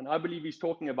fasting. And I believe he's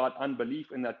talking about unbelief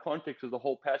in that context, because the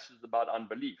whole passage is about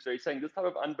unbelief. So he's saying this type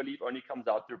of unbelief only comes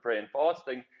out through prayer and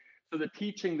fasting. So the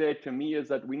teaching there to me is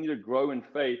that we need to grow in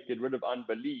faith, get rid of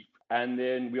unbelief, and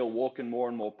then we'll walk in more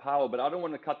and more power. But I don't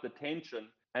want to cut the tension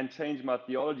and change my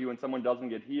theology when someone doesn't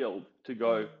get healed to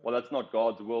go, well, that's not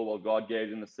God's will. Well, God gave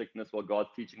them the sickness. Well, God's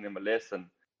teaching them a lesson.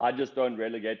 I just don't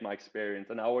relegate my experience.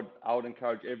 And I would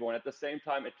encourage everyone. At the same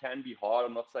time, it can be hard.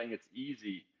 I'm not saying it's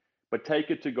easy, but take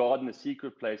it to God in the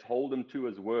secret place. Hold him to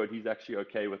his word. He's actually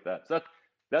okay with that. So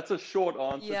that's a short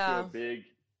answer to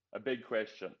a big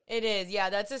question. It is. Yeah,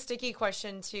 that's a sticky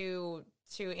question to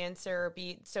answer,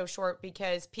 be so short,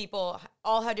 because people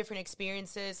all have different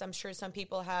experiences. I'm sure some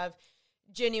people have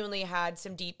genuinely had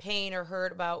some deep pain or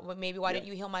heard about, well, maybe why didn't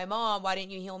you heal my mom? Why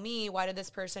didn't you heal me? Why did this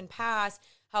person pass?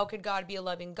 How could God be a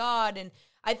loving God? And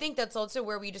I think that's also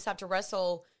where we just have to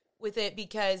wrestle with it,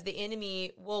 because the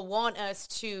enemy will want us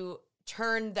to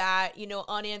turn that,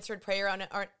 unanswered prayer,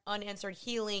 unanswered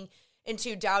healing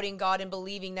into doubting God and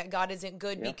believing that God isn't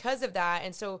good because of that.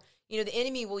 And so, the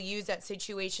enemy will use that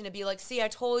situation to be like, see, I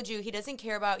told you, he doesn't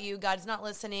care about you. God's not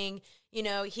listening. He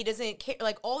doesn't care.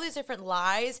 Like all these different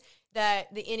lies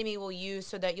that the enemy will use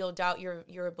so that you'll doubt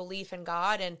your belief in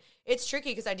God. And it's tricky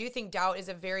because I do think doubt is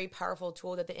a very powerful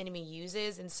tool that the enemy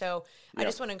uses. And so I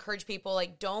just want to encourage people,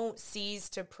 like, don't cease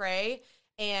to pray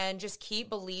and just keep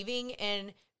believing,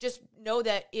 and just know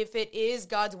that if it is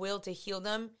God's will to heal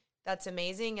them, that's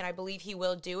amazing. And I believe he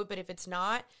will do it. But if it's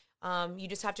not, you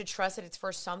just have to trust that it's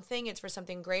for something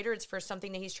greater. It's for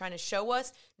something that he's trying to show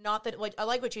us. Not that, like, I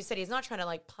like what you said. He's not trying to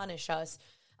like punish us.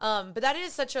 But that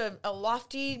is such a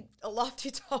lofty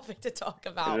topic to talk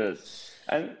about. It is.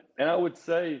 And I would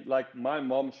say, like, my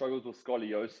mom struggles with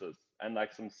scoliosis and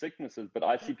like some sicknesses, but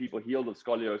I see people healed of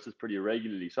scoliosis pretty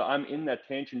regularly. So I'm in that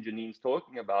tension Janine's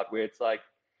talking about, where it's like,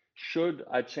 should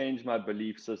I change my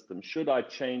belief system? Should I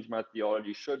change my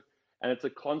theology? And it's a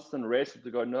constant wrestle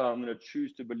to go, no, I'm going to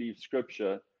choose to believe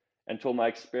scripture until my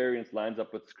experience lines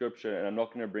up with scripture, and I'm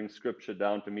not going to bring scripture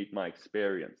down to meet my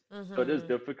experience. Mm-hmm. So it is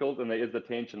difficult, and there is the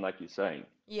tension, like you're saying.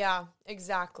 Yeah,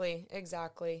 exactly.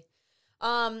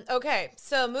 Okay,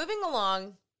 so moving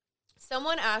along,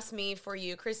 someone asked me for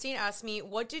you, Christine asked me,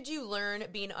 what did you learn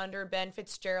being under Ben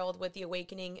Fitzgerald with the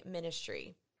Awakening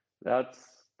Ministry?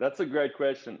 That's a great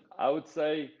question. I would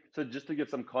say, so just to give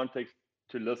some context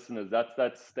to listeners, that's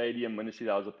that stadium ministry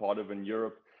that I was a part of in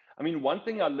Europe. I mean, one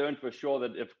thing I learned for sure,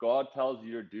 that if God tells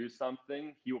you to do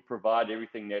something, he will provide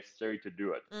everything necessary to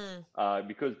do it.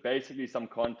 Because basically, some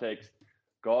context,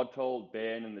 God told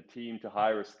Ben and the team to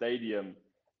hire a stadium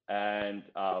and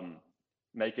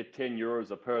make it 10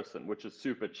 euros a person, which is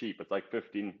super cheap. It's like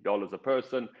 $15 a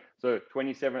person. So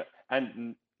 27,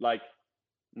 and like,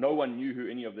 no one knew who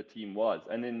any of the team was.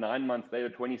 And then 9 months later,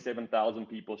 27,000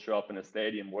 people show up in a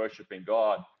stadium worshiping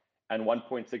God, and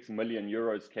 1.6 million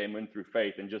euros came in through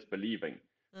faith and just believing.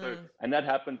 So, and that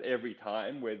happens every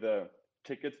time, where the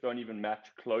tickets don't even match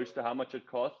close to how much it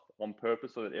costs on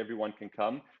purpose so that everyone can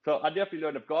come. So I definitely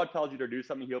learned, if God tells you to do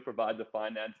something, he'll provide the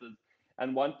finances.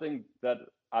 And one thing that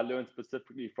I learned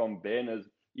specifically from Ben is,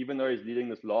 even though he's leading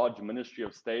this large ministry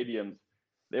of stadiums,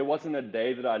 there wasn't a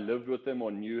day that I lived with him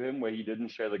or knew him where he didn't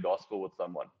share the gospel with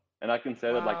someone. And I can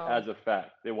say that, like, as a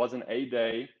fact. There wasn't a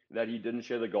day that he didn't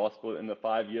share the gospel in the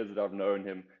 5 years that I've known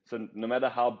him. So no matter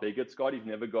how big it's got, he's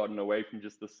never gotten away from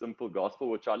just the simple gospel,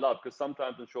 which I love, because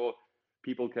sometimes I'm sure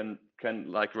people can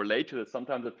like relate to this.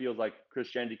 Sometimes it feels like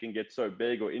Christianity can get so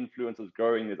big, or influence is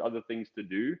growing, there's other things to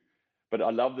do. But I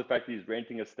love the fact that he's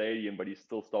renting a stadium, but he's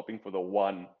still stopping for the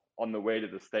one on the way to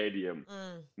the stadium,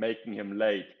 making him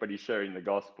late, but he's sharing the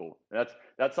gospel. And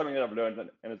that's something that I've learned, and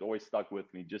it's always stuck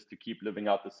with me, just to keep living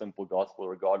out the simple gospel,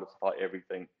 regardless of how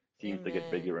everything seems to get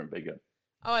bigger and bigger.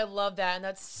 Oh, I love that. And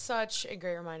that's such a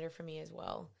great reminder for me as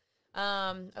well.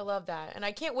 I love that. And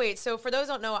I can't wait. So for those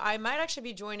who don't know, I might actually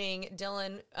be joining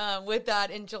Dylan with that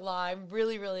in July. I'm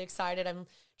really, really excited. I'm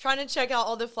trying to check out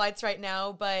all the flights right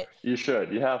now, but you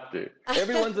should. You have to.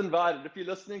 Everyone's invited. If you're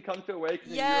listening, come to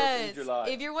Awakening Europe in July.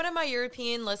 If you're one of my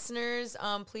European listeners,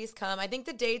 please come. I think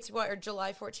the dates are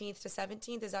July 14th to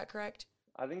 17th. Is that correct?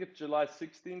 I think it's July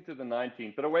 16th to the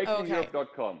 19th. But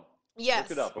awakeningeurope.com. Yes.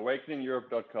 Look it up,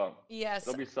 awakeningeurope.com. Yes.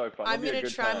 It'll be so fun. I'm going to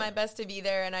try my best to be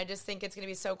there, and I just think it's going to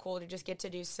be so cool to just get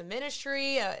to do some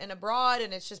ministry and abroad,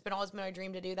 and it's just always been my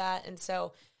dream to do that. And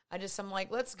so I'm like,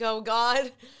 let's go,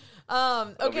 God.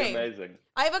 Okay. Amazing.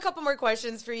 I have a couple more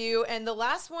questions for you, and the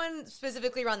last one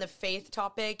specifically around the faith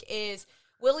topic is,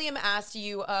 William asked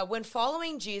you, when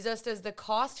following Jesus, does the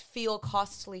cost feel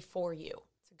costly for you?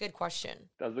 It's a good question.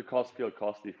 Does the cost feel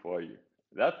costly for you?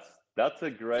 That's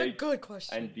a great, good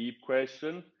question and deep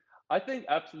question. I think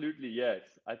absolutely yes.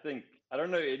 I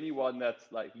don't know anyone that's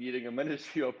like leading a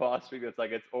ministry or pastoring that's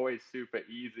like, it's always super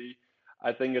easy.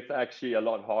 I think it's actually a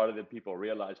lot harder than people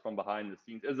realize from behind the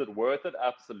scenes. Is it worth it?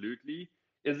 Absolutely.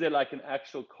 Is there like an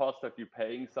actual cost that you're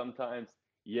paying sometimes?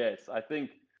 Yes.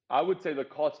 I would say the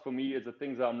cost for me is the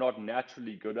things that I'm not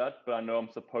naturally good at, but I know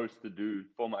I'm supposed to do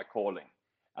for my calling.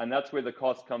 And that's where the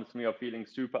cost comes to me, of feeling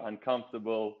super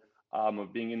uncomfortable,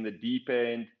 of being in the deep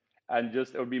end. And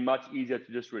just, it would be much easier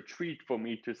to just retreat for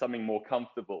me to something more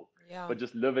comfortable. Yeah. But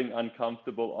just living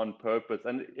uncomfortable on purpose.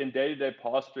 And in day-to-day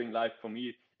pastoring life for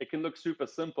me, it can look super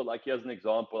simple. Like, here's an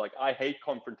example. Like, I hate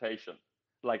confrontation.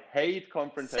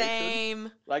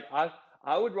 Same. Like,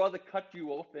 I would rather cut you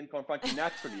off than confront you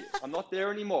naturally. I'm not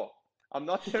there anymore.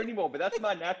 But that's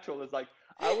my natural. It's like,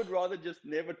 I would rather just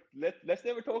let's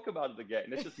never talk about it again.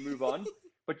 Let's just move on.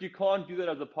 But you can't do that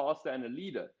as a pastor and a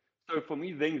leader. So for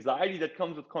me, the anxiety that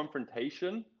comes with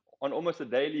confrontation on almost a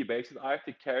daily basis, I have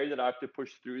to carry that, I have to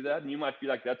push through that. And you might be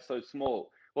like, that's so small.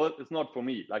 Well, it's not for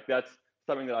me. Like that's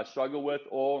something that I struggle with,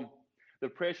 or the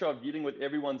pressure of dealing with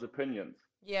everyone's opinions.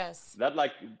 Yes. That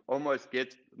like almost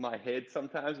gets my head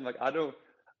sometimes. I'm like, I don't,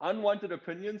 unwanted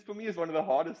opinions for me is one of the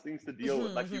hardest things to deal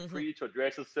with. Like you preach or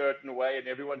dress a certain way and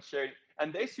everyone's sharing,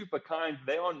 and they're super kind.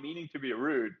 They aren't meaning to be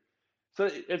rude. So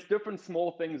it's different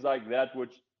small things like that,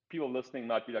 which people listening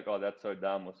might be like, oh, that's so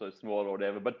dumb or so small or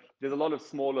whatever. But there's a lot of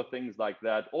smaller things like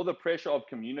that. Or the pressure of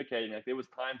communicating. Like there was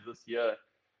times this year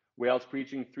where I was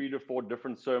preaching 3 to 4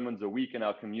 different sermons a week in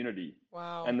our community.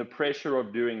 Wow. And the pressure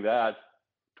of doing that,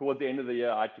 toward the end of the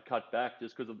year, I had to cut back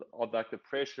just because of like the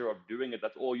pressure of doing it.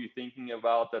 That's all you're thinking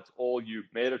about. That's all you're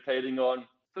meditating on.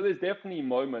 So there's definitely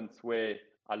moments where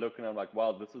I look and I'm like,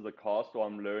 wow, this is a cost, or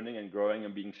I'm learning and growing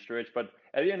and being stretched. But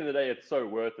at the end of the day, it's so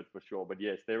worth it for sure. But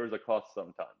yes, there is a cost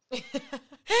sometimes.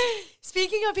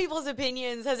 Speaking of people's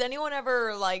opinions, has anyone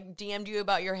ever like DM'd you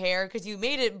about your hair? Because you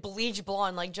made it bleach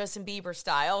blonde like Justin Bieber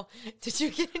style. Did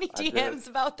you get any DMs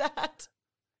about that?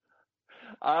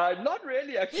 Not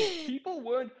really, actually. People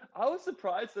weren't. I was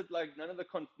surprised that like none of the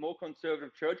more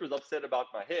conservative church was upset about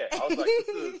my hair. I was like,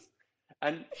 this is.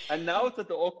 And now it's at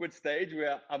the awkward stage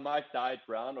where I might dye it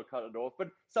brown or cut it off. But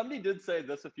somebody did say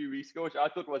this a few weeks ago, which I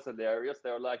thought was hilarious.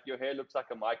 They were like, your hair looks like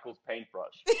a Michaels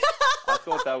paintbrush. I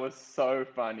thought that was so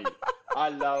funny. I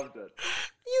loved it.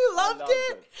 You loved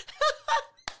it?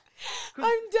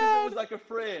 I'm dead. It was like a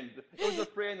friend. It was a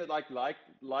friend that liked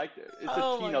it. It's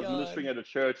a teen. I was ministering at a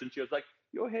church, and she was like,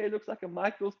 your hair looks like a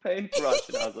Michaels paintbrush.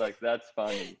 And I was like, that's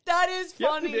funny. That is funny. You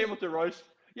have to be able to roast.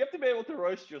 You have to be able to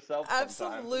roast yourself sometimes.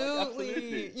 Absolutely. Like,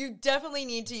 absolutely. You definitely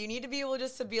need to. You need to be able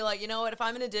just to be like, you know what, if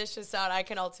I'm going to dish this out, I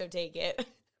can also take it.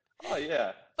 Oh,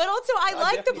 yeah. But also, I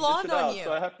like the blonde on you.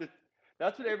 So I have to,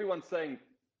 that's what everyone's saying.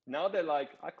 Now they're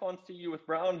like, I can't see you with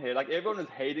brown hair. Like everyone is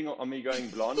hating on me going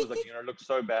blonde. It was like, it looks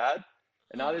so bad.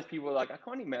 And now there's people like, I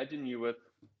can't imagine you with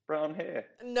brown hair.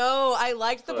 No, I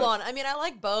liked the blonde. I mean, I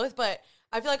like both, but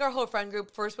I feel like our whole friend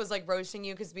group first was like roasting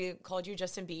you because we called you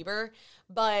Justin Bieber.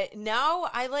 But now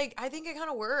I think it kind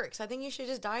of works. I think you should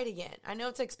just dye it again. I know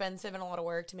it's expensive and a lot of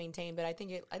work to maintain, but I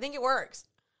think it works.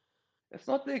 It's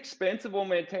not the expensive or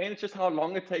maintain. It's just how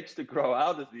long it takes to grow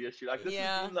out is the issue. Like this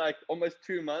has been like almost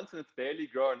 2 months and it's barely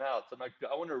grown out. So I'm like,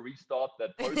 I want to restart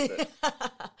that process.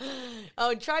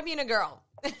 Oh, try being a girl.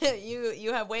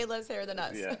 You have way less hair than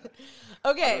us. Yeah.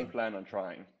 Okay. I don't plan on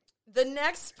trying. The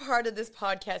next part of this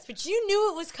podcast, but you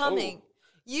knew it was coming. Oh.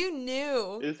 You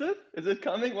knew. Is it? Is it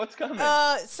coming? What's coming?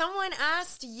 Someone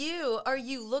asked you, are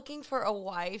you looking for a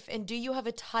wife? And do you have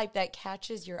a type that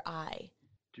catches your eye?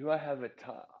 Do I have a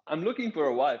type? I'm looking for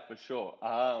a wife for sure.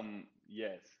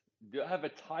 Yes. Do I have a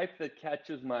type that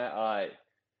catches my eye?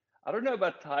 I don't know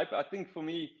about type. I think for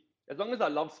me, as long as I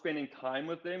love spending time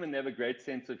with them and they have a great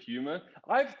sense of humor,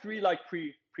 I have 3 like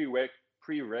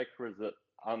prerequisite.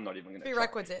 I'm not even going to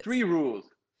prerequisites. 3 rules.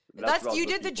 That's you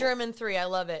did the German 3. I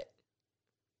love it.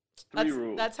 3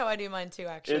 rules. That's how I do mine too,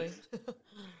 actually.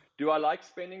 Do I like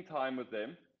spending time with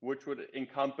them, which would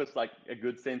encompass like a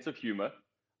good sense of humor?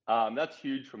 That's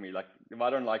huge for me. Like if I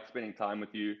don't like spending time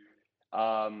with you,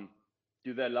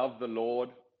 do they love the Lord?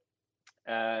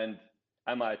 And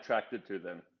am I attracted to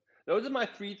them? Those are my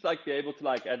 3 to like be able to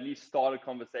like at least start a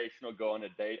conversation or go on a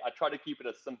date. I try to keep it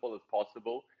as simple as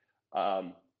possible.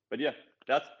 But yeah,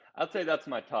 I'd say that's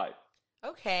my type.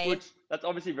 Okay. Which that's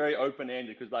obviously very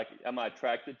open-ended because like, am I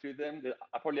attracted to them?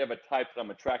 I probably have a type that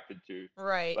I'm attracted to.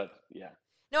 Right. But yeah.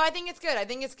 No, I think it's good. I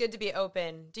think it's good to be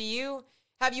open.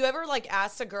 Have you ever like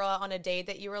asked a girl out on a date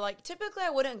that you were like, typically I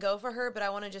wouldn't go for her, but I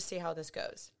want to just see how this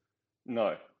goes?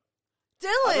 No.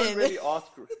 Dylan!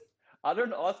 I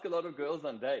don't ask a lot of girls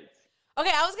on dates.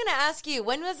 Okay, I was going to ask you,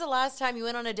 when was the last time you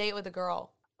went on a date with a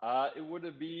girl? It would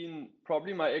have been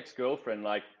probably my ex-girlfriend,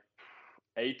 like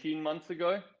 18 months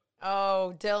ago.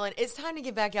 Oh, Dylan, it's time to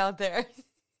get back out there.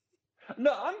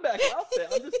 No, I'm back out there.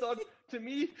 I'm just not, to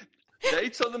me,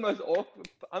 dates are the most awkward.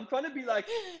 I'm trying to be like,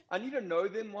 I need to know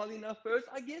them well enough first.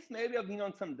 I guess maybe I've been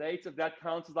on some dates if that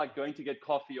counts as like going to get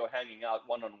coffee or hanging out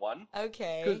one-on-one.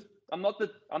 Okay. Because I'm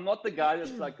not the guy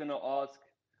that's like going to ask.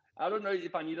 I don't know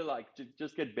if I need to like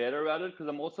just get better at it because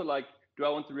I'm also like, do I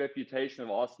want the reputation of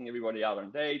asking everybody out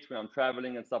on dates when I'm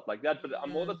traveling and stuff like that? But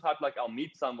I'm more the type like I'll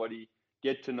meet somebody,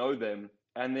 get to know them,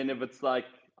 and then if it's like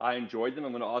I enjoyed them,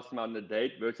 I'm going to ask them out on a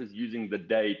date versus using the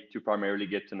date to primarily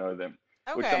get to know them.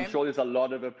 Okay. Which I'm sure there's a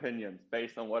lot of opinions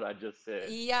based on what I just said.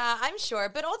 Yeah, I'm sure.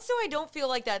 But also I don't feel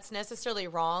like that's necessarily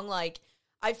wrong. Like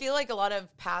I feel like a lot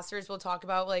of pastors will talk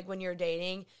about like when you're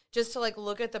dating, just to like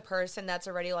look at the person that's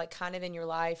already like kind of in your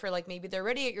life, or like maybe they're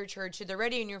already at your church or they're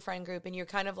already in your friend group, and you're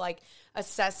kind of like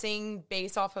assessing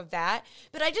based off of that.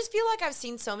 But I just feel like I've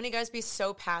seen so many guys be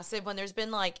so passive when there's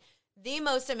been like the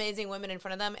most amazing women in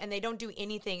front of them and they don't do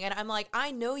anything. And I'm like, I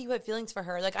know you have feelings for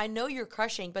her. Like, I know you're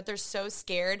crushing, but they're so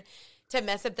scared to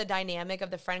mess up the dynamic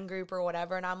of the friend group or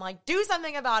whatever. And I'm like, do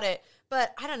something about it.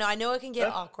 But I don't know. I know it can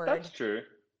get awkward. That's true.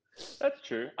 That's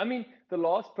true. I mean, the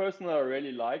last person that I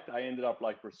really liked, I ended up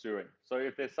like pursuing. So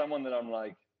if there's someone that I'm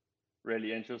like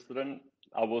really interested in,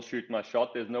 I will shoot my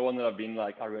shot. There's no one that I've been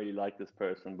like, I really like this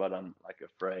person, but I'm like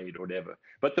afraid or whatever.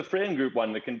 But the friend group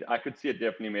one, I could see it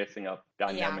definitely messing up Yeah.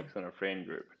 dynamics in a friend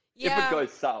group. If it Yeah.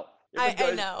 goes south.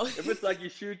 I know. If it's like you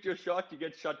shoot your shot, you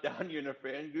get shut down, you're in a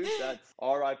friend group, that's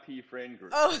RIP friend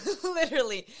group. Oh,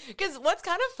 literally. Because what's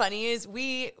kind of funny is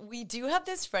we do have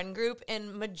this friend group,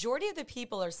 and majority of the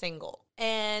people are single,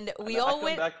 and we I all come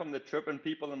went. back from the trip, and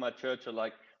people in my church are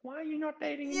like, "Why are you not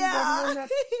dating Yeah.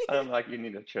 anybody?" And I'm like, "You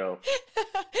need to chill."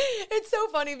 It's so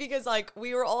funny because like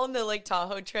we were all on the Lake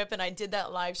Tahoe trip, and I did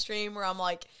that live stream where I'm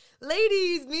like,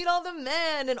 ladies, meet all the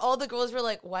men, and all the girls were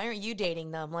like, why aren't you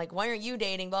dating them? Like, why aren't you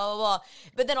dating? Blah blah blah.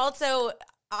 But then also,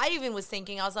 I even was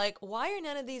thinking, I was like, why are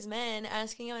none of these men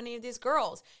asking any of these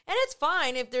girls? And it's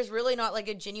fine if there's really not like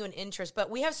a genuine interest,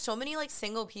 but we have so many like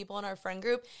single people in our friend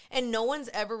group, and no one's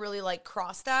ever really like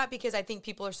crossed that because I think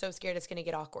people are so scared it's going to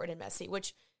get awkward and messy,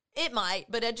 which it might.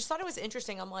 But I just thought it was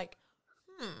interesting. I'm like,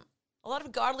 a lot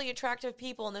of godly, attractive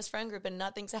people in this friend group, and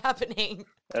nothing's happening.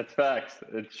 That's facts.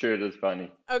 It's true. It is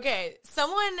funny. Okay,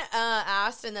 someone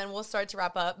asked, and then we'll start to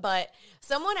wrap up, but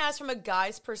someone asked from a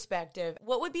guy's perspective,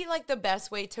 what would be like the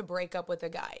best way to break up with a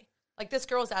guy? Like this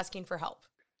girl's asking for help.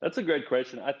 That's a great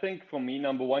question. I think for me,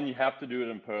 number one, you have to do it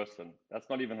in person. That's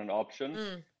not even an option.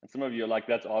 And some of you are like,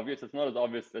 that's obvious. It's not as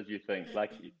obvious as you think.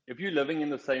 Like, if you're living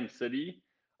in the same city,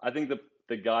 I think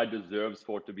the guy deserves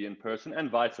for it to be in person,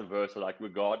 and vice versa, like,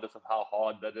 regardless of how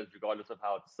hard that is, regardless of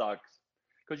how it sucks.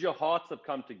 Because your hearts have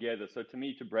come together. So to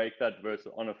me, to break that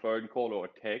versus on a phone call or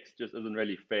a text just isn't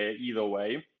really fair either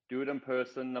way. Do it in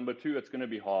person. Number two, it's going to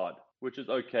be hard, which is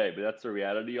okay, but that's the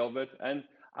reality of it. And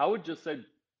I would just say,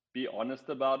 be honest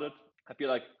about it. I feel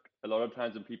like a lot of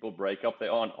times when people break up, they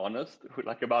aren't honest,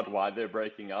 like about why they're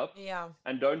breaking up. Yeah.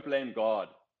 And don't blame God.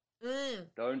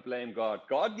 Don't blame God.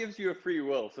 God gives you a free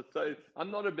will. So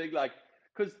I'm not a big like,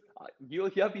 because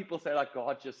you'll hear people say like,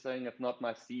 God's just saying it's not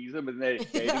my season, but then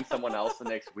they're dating someone else the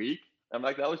next week. I'm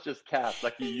like, that was just cap.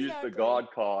 Like you used the God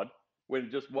card when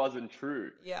it just wasn't true.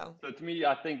 Yeah. So to me,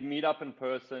 I think meet up in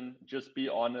person, just be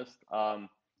honest.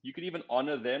 You could even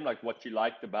honor them, like what you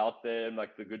liked about them,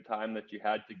 like the good time that you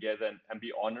had together, and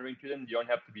be honoring to them. You don't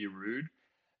have to be rude.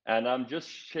 And just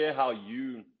share how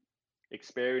you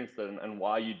experienced it and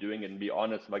why you're doing it, and be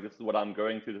honest. Like, this is what I'm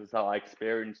going through. This is how I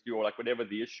experienced you, or like whatever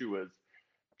the issue is.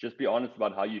 Just be honest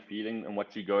about how you're feeling and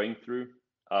what you're going through.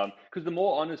 Because the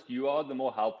more honest you are, the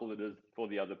more helpful it is for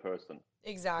the other person.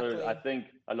 Exactly. So I think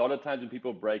a lot of times when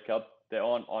people break up, they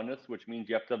aren't honest, which means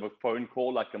you have to have a phone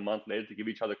call like a month later to give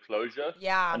each other closure.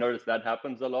 Yeah. I notice that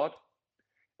happens a lot.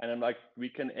 And I'm like, we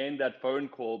can end that phone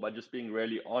call by just being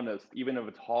really honest, even if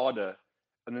it's harder.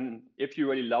 And then if you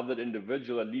really love that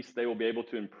individual, at least they will be able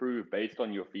to improve based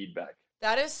on your feedback.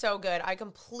 That is so good. I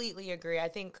completely agree. I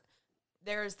think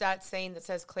there's that saying that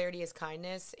says clarity is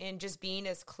kindness, and just being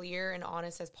as clear and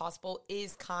honest as possible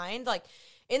is kind. Like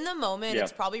in the moment,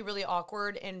 it's probably really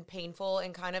awkward and painful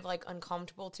and kind of like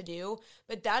uncomfortable to do,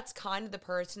 but that's kind of the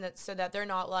person that, so that they're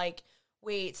not like,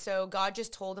 wait, so God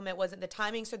just told him it wasn't the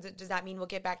timing. So does that mean we'll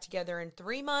get back together in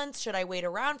 3 months? Should I wait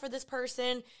around for this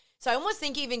person? So I almost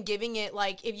think even giving it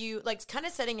like, if you like kind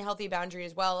of setting a healthy boundary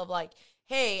as well of like,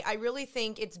 hey, I really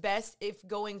think it's best if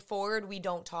going forward, we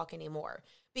don't talk anymore.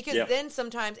 Because then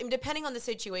sometimes, I mean, depending on the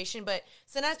situation, but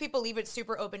sometimes people leave it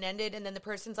super open-ended, and then the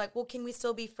person's like, well, can we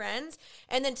still be friends?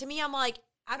 And then to me, I'm like,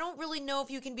 I don't really know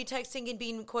if you can be texting and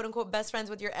being quote-unquote best friends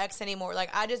with your ex anymore.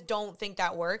 Like, I just don't think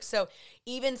that works. So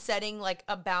even setting like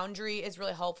a boundary is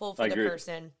really helpful for the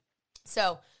person.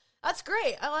 So that's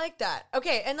great. I like that.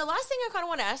 Okay, and the last thing I kind of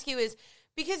want to ask you is,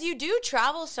 because you do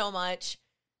travel so much,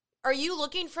 are you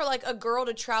looking for like a girl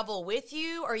to travel with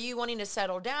you? Are you wanting to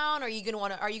settle down? Are you going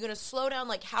to slow down?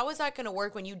 Like, how is that going to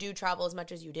work when you do travel as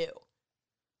much as you do?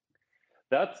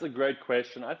 That's a great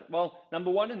question. Well,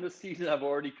 number one, in this season, I've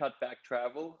already cut back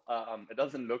travel. It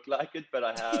doesn't look like it, but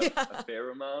I have a fair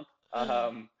amount,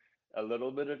 a little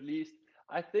bit at least.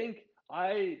 I think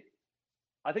the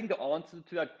answer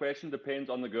to that question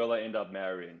depends on the girl I end up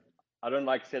marrying. I don't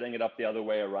like setting it up the other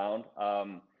way around.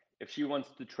 if she wants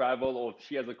to travel or if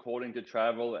she has a calling to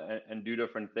travel and do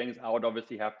different things, I would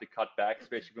obviously have to cut back,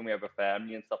 especially when we have a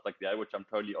family and stuff like that, which I'm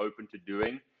totally open to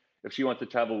doing. If she wants to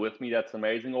travel with me, that's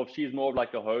amazing. Or if she's more of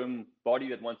like a home body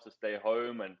that wants to stay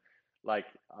home, and like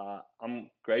I'm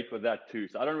great with that too.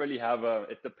 So I don't really have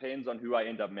it depends on who I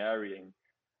end up marrying.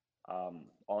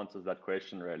 Answers that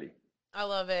question really. I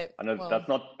love it. I know Well,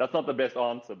 that's not the best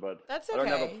answer, but that's I don't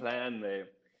have a okay. plan there.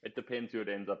 It depends who it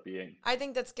ends up being. I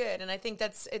think that's good. And I think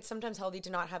it's sometimes healthy to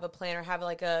not have a plan or have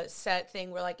like a set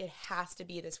thing where like it has to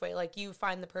be this way. Like you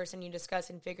find the person, you discuss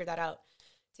and figure that out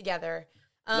together.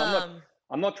 'Cause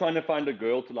I'm not trying to find a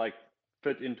girl to like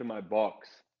fit into my box.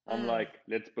 I'm mm. like,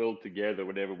 let's build together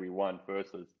whatever we want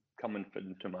versus come and fit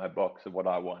into my box of what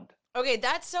I want. Okay,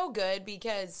 that's so good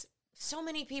because so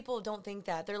many people don't think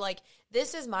that. They're like,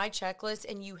 this is my checklist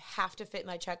and you have to fit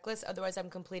my checklist. Otherwise, I'm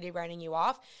completely writing you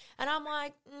off. And I'm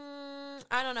like,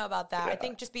 I don't know about that. I Yeah.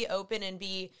 think just be open and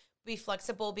be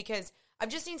flexible because I've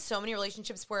just seen so many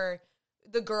relationships where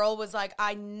the girl was like,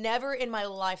 I never in my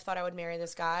life thought I would marry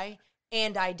this guy.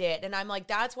 And I did. And I'm like,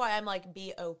 that's why I'm like,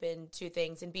 be open to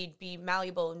things and be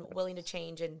malleable and willing to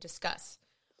change and discuss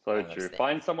So all those true. things.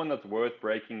 Find someone that's worth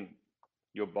breaking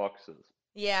your boxes.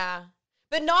 Yeah.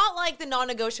 But not like the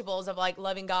non-negotiables of like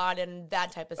loving God and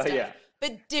that type of stuff. Yeah.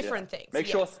 But different Yeah. things. Make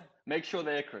Yes. sure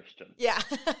they're Christian. Yeah,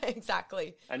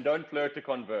 exactly. And don't flirt to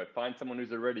convert. Find someone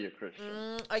who's already a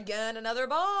Christian. Again, another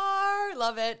bar.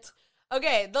 Love it.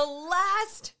 Okay, the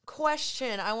last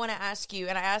question I want to ask you,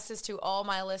 and I ask this to all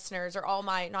my listeners, or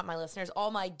not my listeners,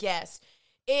 all my guests,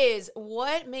 is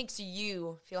what makes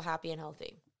you feel happy and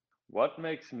healthy? What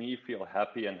makes me feel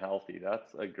happy and healthy?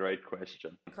 That's a great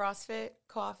question. CrossFit,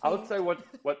 I would coffee.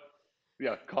 say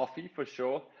yeah, coffee for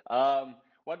sure.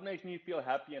 What makes me feel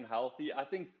happy and healthy? I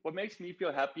think what makes me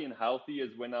feel happy and healthy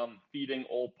is when I'm feeding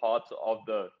all parts of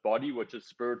the body, which is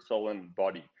spirit, soul, and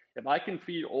body. If I can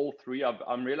feed all three,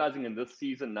 I'm realizing in this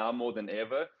season now more than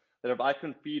ever that if I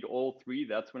can feed all three,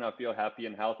 that's when I feel happy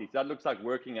and healthy. So that looks like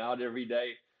working out every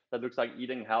day. That looks like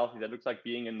eating healthy. That looks like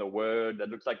being in the Word. That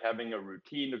looks like having a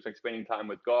routine. Looks like spending time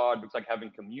with God. Looks like having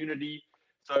community.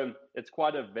 So it's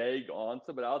quite a vague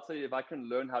answer, but I would say if I can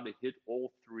learn how to hit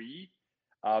all three,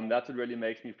 that's what really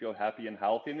makes me feel happy and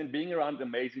healthy. And then being around an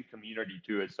amazing community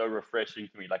too is so refreshing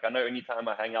to me. Like I know anytime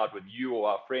I hang out with you or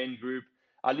our friend group,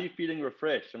 I leave feeling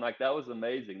refreshed. And like that was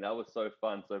amazing. That was so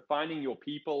fun. So finding your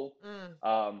people,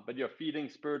 Mm, but you're feeding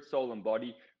spirit, soul, and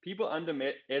body. People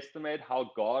underestimate how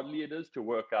godly it is to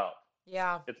work out.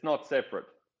 yeah. It's not separate.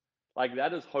 Like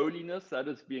that is holiness. That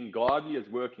is being godly is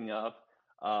working out.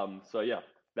 So yeah,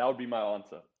 that would be my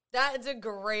answer. That is a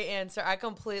great answer. I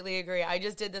completely agree. I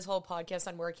just did this whole podcast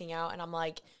on working out, and I'm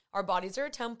like, our bodies are a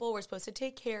temple. We're supposed to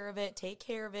take care of it,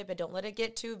 but don't let it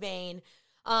get too vain.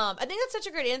 I think that's such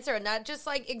a great answer, and that just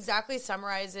like exactly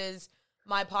summarizes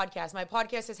my podcast. My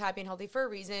podcast is happy and healthy for a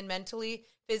reason, mentally,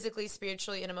 physically,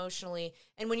 spiritually, and emotionally.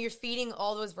 And when you're feeding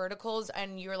all those verticals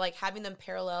and you're like having them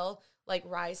parallel, like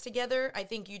rise together, I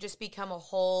think you just become a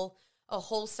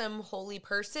wholesome, holy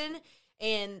person.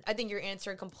 And I think your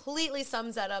answer completely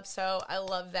sums that up. So I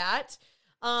love that.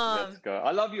 Let's go.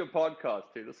 I love your podcast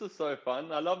too. This is so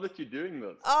fun. I love that you're doing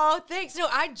this. Oh, thanks. No,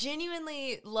 I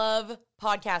genuinely love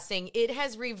podcasting. It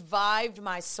has revived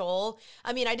my soul.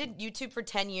 I mean, I did YouTube for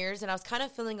 10 years and I was kind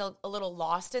of feeling a little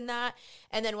lost in that.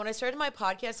 And then when I started my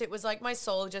podcast, it was like my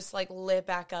soul just like lit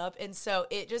back up. And so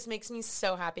it just makes me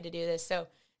so happy to do this. So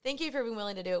thank you for being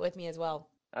willing to do it with me as well.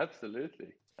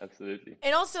 Absolutely. Absolutely.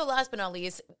 And also, last but not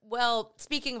least, well,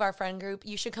 speaking of our friend group,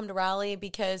 you should come to Raleigh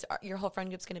because your whole friend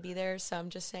group's going to be there. So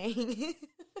I'm just saying.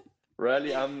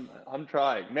 Really, I'm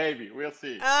trying. Maybe. We'll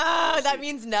see. Ah, that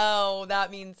means no.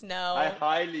 That means I no.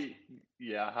 highly,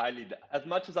 as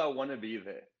much as I want to be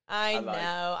there. I I like,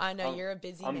 know. I know I'm, you're a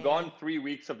busy I'm man. gone 3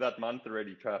 weeks of that month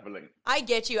already traveling. I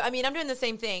get you. I mean, I'm doing the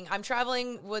same thing. I'm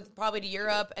traveling with probably to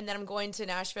Europe, and then I'm going to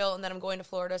Nashville, and then I'm going to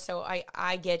Florida. So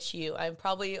I get you. I'm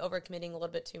probably overcommitting a little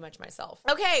bit too much myself.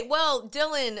 Okay, well,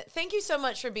 Dylan, thank you so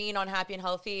much for being on Happy and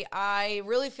Healthy. I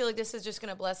really feel like this is just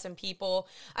going to bless some people.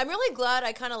 I'm really glad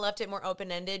I kind of left it more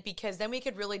open-ended because then we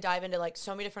could really dive into like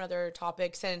so many different other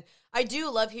topics. And I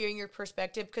do love hearing your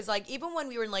perspective because like even when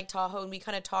we were in Lake Tahoe and we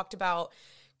kind of talked about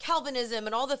Calvinism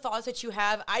and all the thoughts that you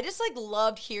have, I just like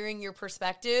loved hearing your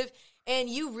perspective. And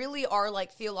you really are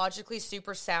like theologically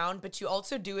super sound, but you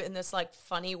also do it in this like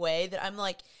funny way that I'm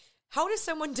like, how does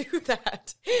someone do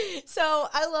that? So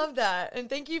I love that. And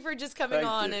thank you for just coming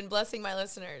Thank on you. and blessing my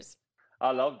listeners.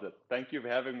 I loved it. Thank you for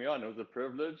having me on. It was a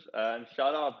privilege. And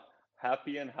shout out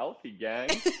happy and healthy, gang.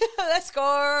 Let's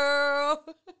go.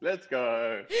 Let's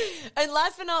go. And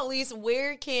last but not least,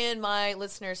 where can my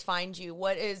listeners find you?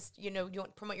 What is, you want to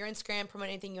promote your Instagram, promote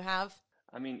anything you have?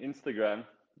 I mean, Instagram,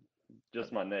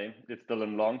 just my name. It's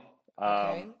Dylan Long.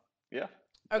 Okay. Yeah.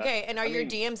 Okay, and are your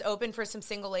DMs open for some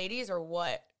single ladies or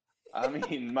what? I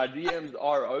mean, my DMs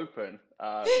are open.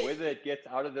 Whether it gets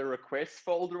out of the request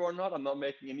folder or not, I'm not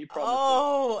making any promises.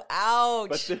 Oh,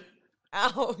 ouch.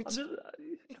 Ouch.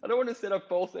 I don't want to set up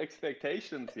false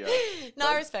expectations here. No,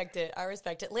 I respect it.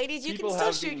 Ladies, you can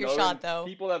still shoot your shot, though.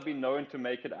 People have been known to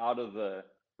make it out of the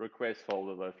request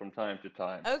folder, though, from time to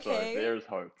time. Okay. So there's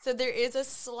hope. So there is a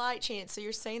slight chance. So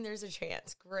you're saying there's a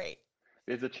chance. Great.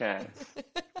 There's a chance.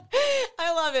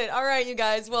 I love it. All right, you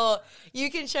guys. Well, you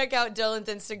can check out Dylan's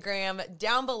Instagram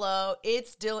down below.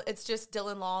 It's just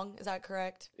Dylan Long. Is that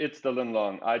correct? It's Dylan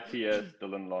Long. ITS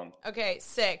Dylan Long. Okay,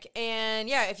 sick. And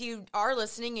yeah, if you are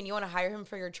listening and you want to hire him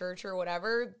for your church or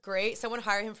whatever, great. Someone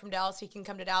hire him from Dallas so he can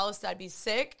come to Dallas. That'd be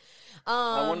sick.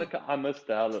 I miss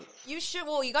Dallas. You should.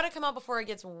 Well, you got to come out before it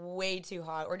gets way too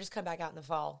hot, or just come back out in the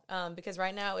fall. Because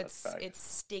right now it's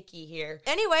sticky here.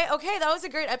 Anyway, okay, that was a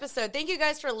great episode. Thank you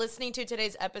guys for listening to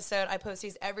today's episode. I post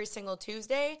these every single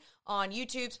Tuesday on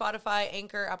YouTube, Spotify,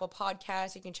 Anchor, Apple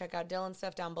Podcasts. You can check out Dylan's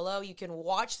stuff down below. You can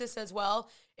watch this as well.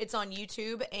 It's on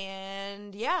YouTube.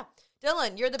 And yeah,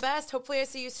 Dylan, you're the best. Hopefully I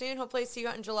see you soon. Hopefully I see you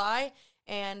out in July.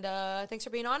 And thanks for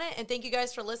being on it. And thank you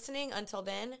guys for listening. Until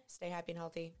then, stay happy and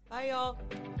healthy. Bye, y'all.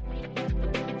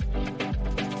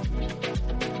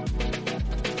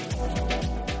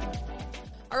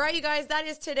 All right, you guys, that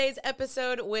is today's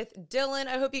episode with Dylan.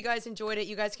 I hope you guys enjoyed it.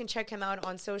 You guys can check him out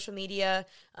on social media.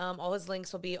 All his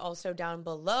links will be also down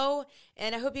below.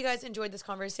 And I hope you guys enjoyed this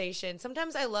conversation.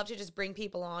 Sometimes I love to just bring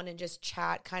people on and just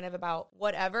chat kind of about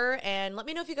whatever. And let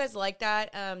me know if you guys like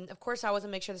that. Of course, I always want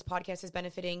to make sure this podcast is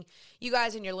benefiting you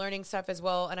guys and you're learning stuff as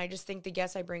well. And I just think the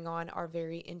guests I bring on are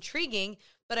very intriguing.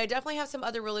 But I definitely have some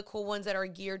other really cool ones that are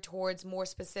geared towards more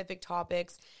specific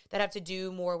topics that have to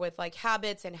do more with like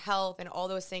habits and health and all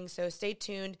those things. So stay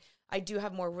tuned. I do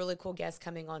have more really cool guests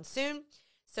coming on soon.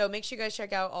 So make sure you guys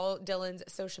check out all Dylan's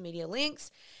social media links.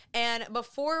 And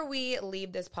before we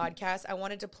leave this podcast, I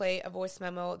wanted to play a voice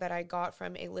memo that I got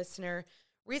from a listener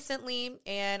recently,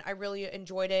 and I really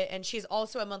enjoyed it. And she's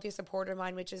also a monthly supporter of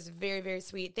mine, which is very, very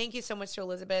sweet. Thank you so much to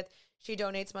Elizabeth. She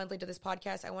donates monthly to this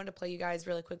podcast. I wanted to play you guys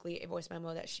really quickly a voice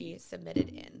memo that she submitted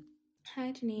in.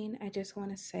 Hi, Janine. I just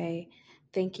want to say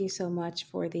thank you so much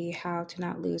for the How to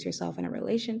Not Lose Yourself in a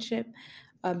Relationship,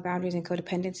 Boundaries and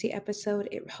Codependency episode.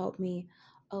 It helped me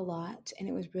a lot, and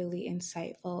it was really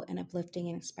insightful and uplifting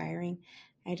and inspiring.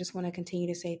 I just want to continue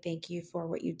to say thank you for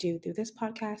what you do through this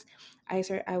podcast. I've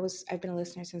been a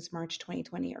listener since March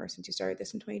 2020, or since you started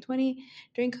this in 2020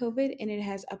 during COVID, and it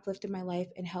has uplifted my life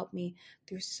and helped me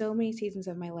through so many seasons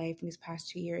of my life in these past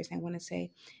 2 years. And I want to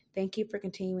say thank you for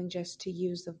continuing just to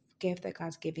use the gift that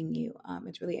God's giving you.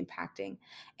 It's really impacting,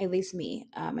 at least me.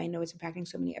 I know it's impacting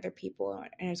so many other people.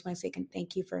 And I just want to say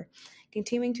thank you for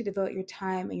continuing to devote your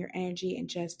time and your energy and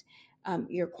just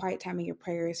your quiet time and your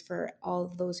prayers for all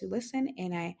of those who listen.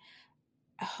 And I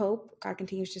hope God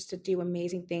continues just to do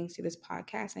amazing things through this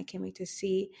podcast. And I can't wait to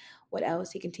see what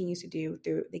else he continues to do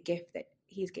through the gift that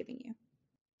he's giving you.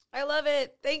 I love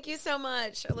it. Thank you so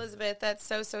much, Elizabeth. That's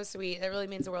so, so sweet. That really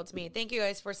means the world to me. Thank you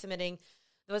guys for submitting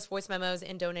those voice memos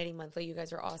and donating monthly. You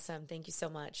guys are awesome. Thank you so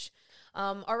much.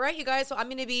 All right, you guys. So I'm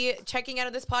going to be checking out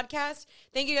of this podcast.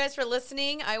 Thank you guys for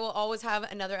listening. I will always have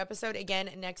another episode again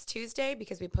next Tuesday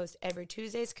because we post every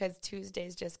Tuesdays because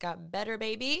Tuesdays just got better,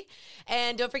 baby.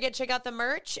 And don't forget, check out the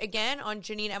merch again on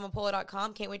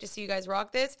JanineAmapola.com. Can't wait to see you guys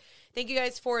rock this. Thank you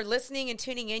guys for listening and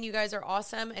tuning in. You guys are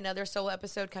awesome. Another solo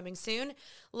episode coming soon.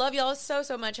 Love y'all so,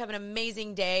 so much. Have an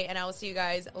amazing day, and I will see you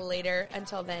guys later.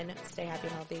 Until then, stay happy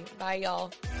and healthy. Bye,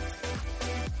 y'all.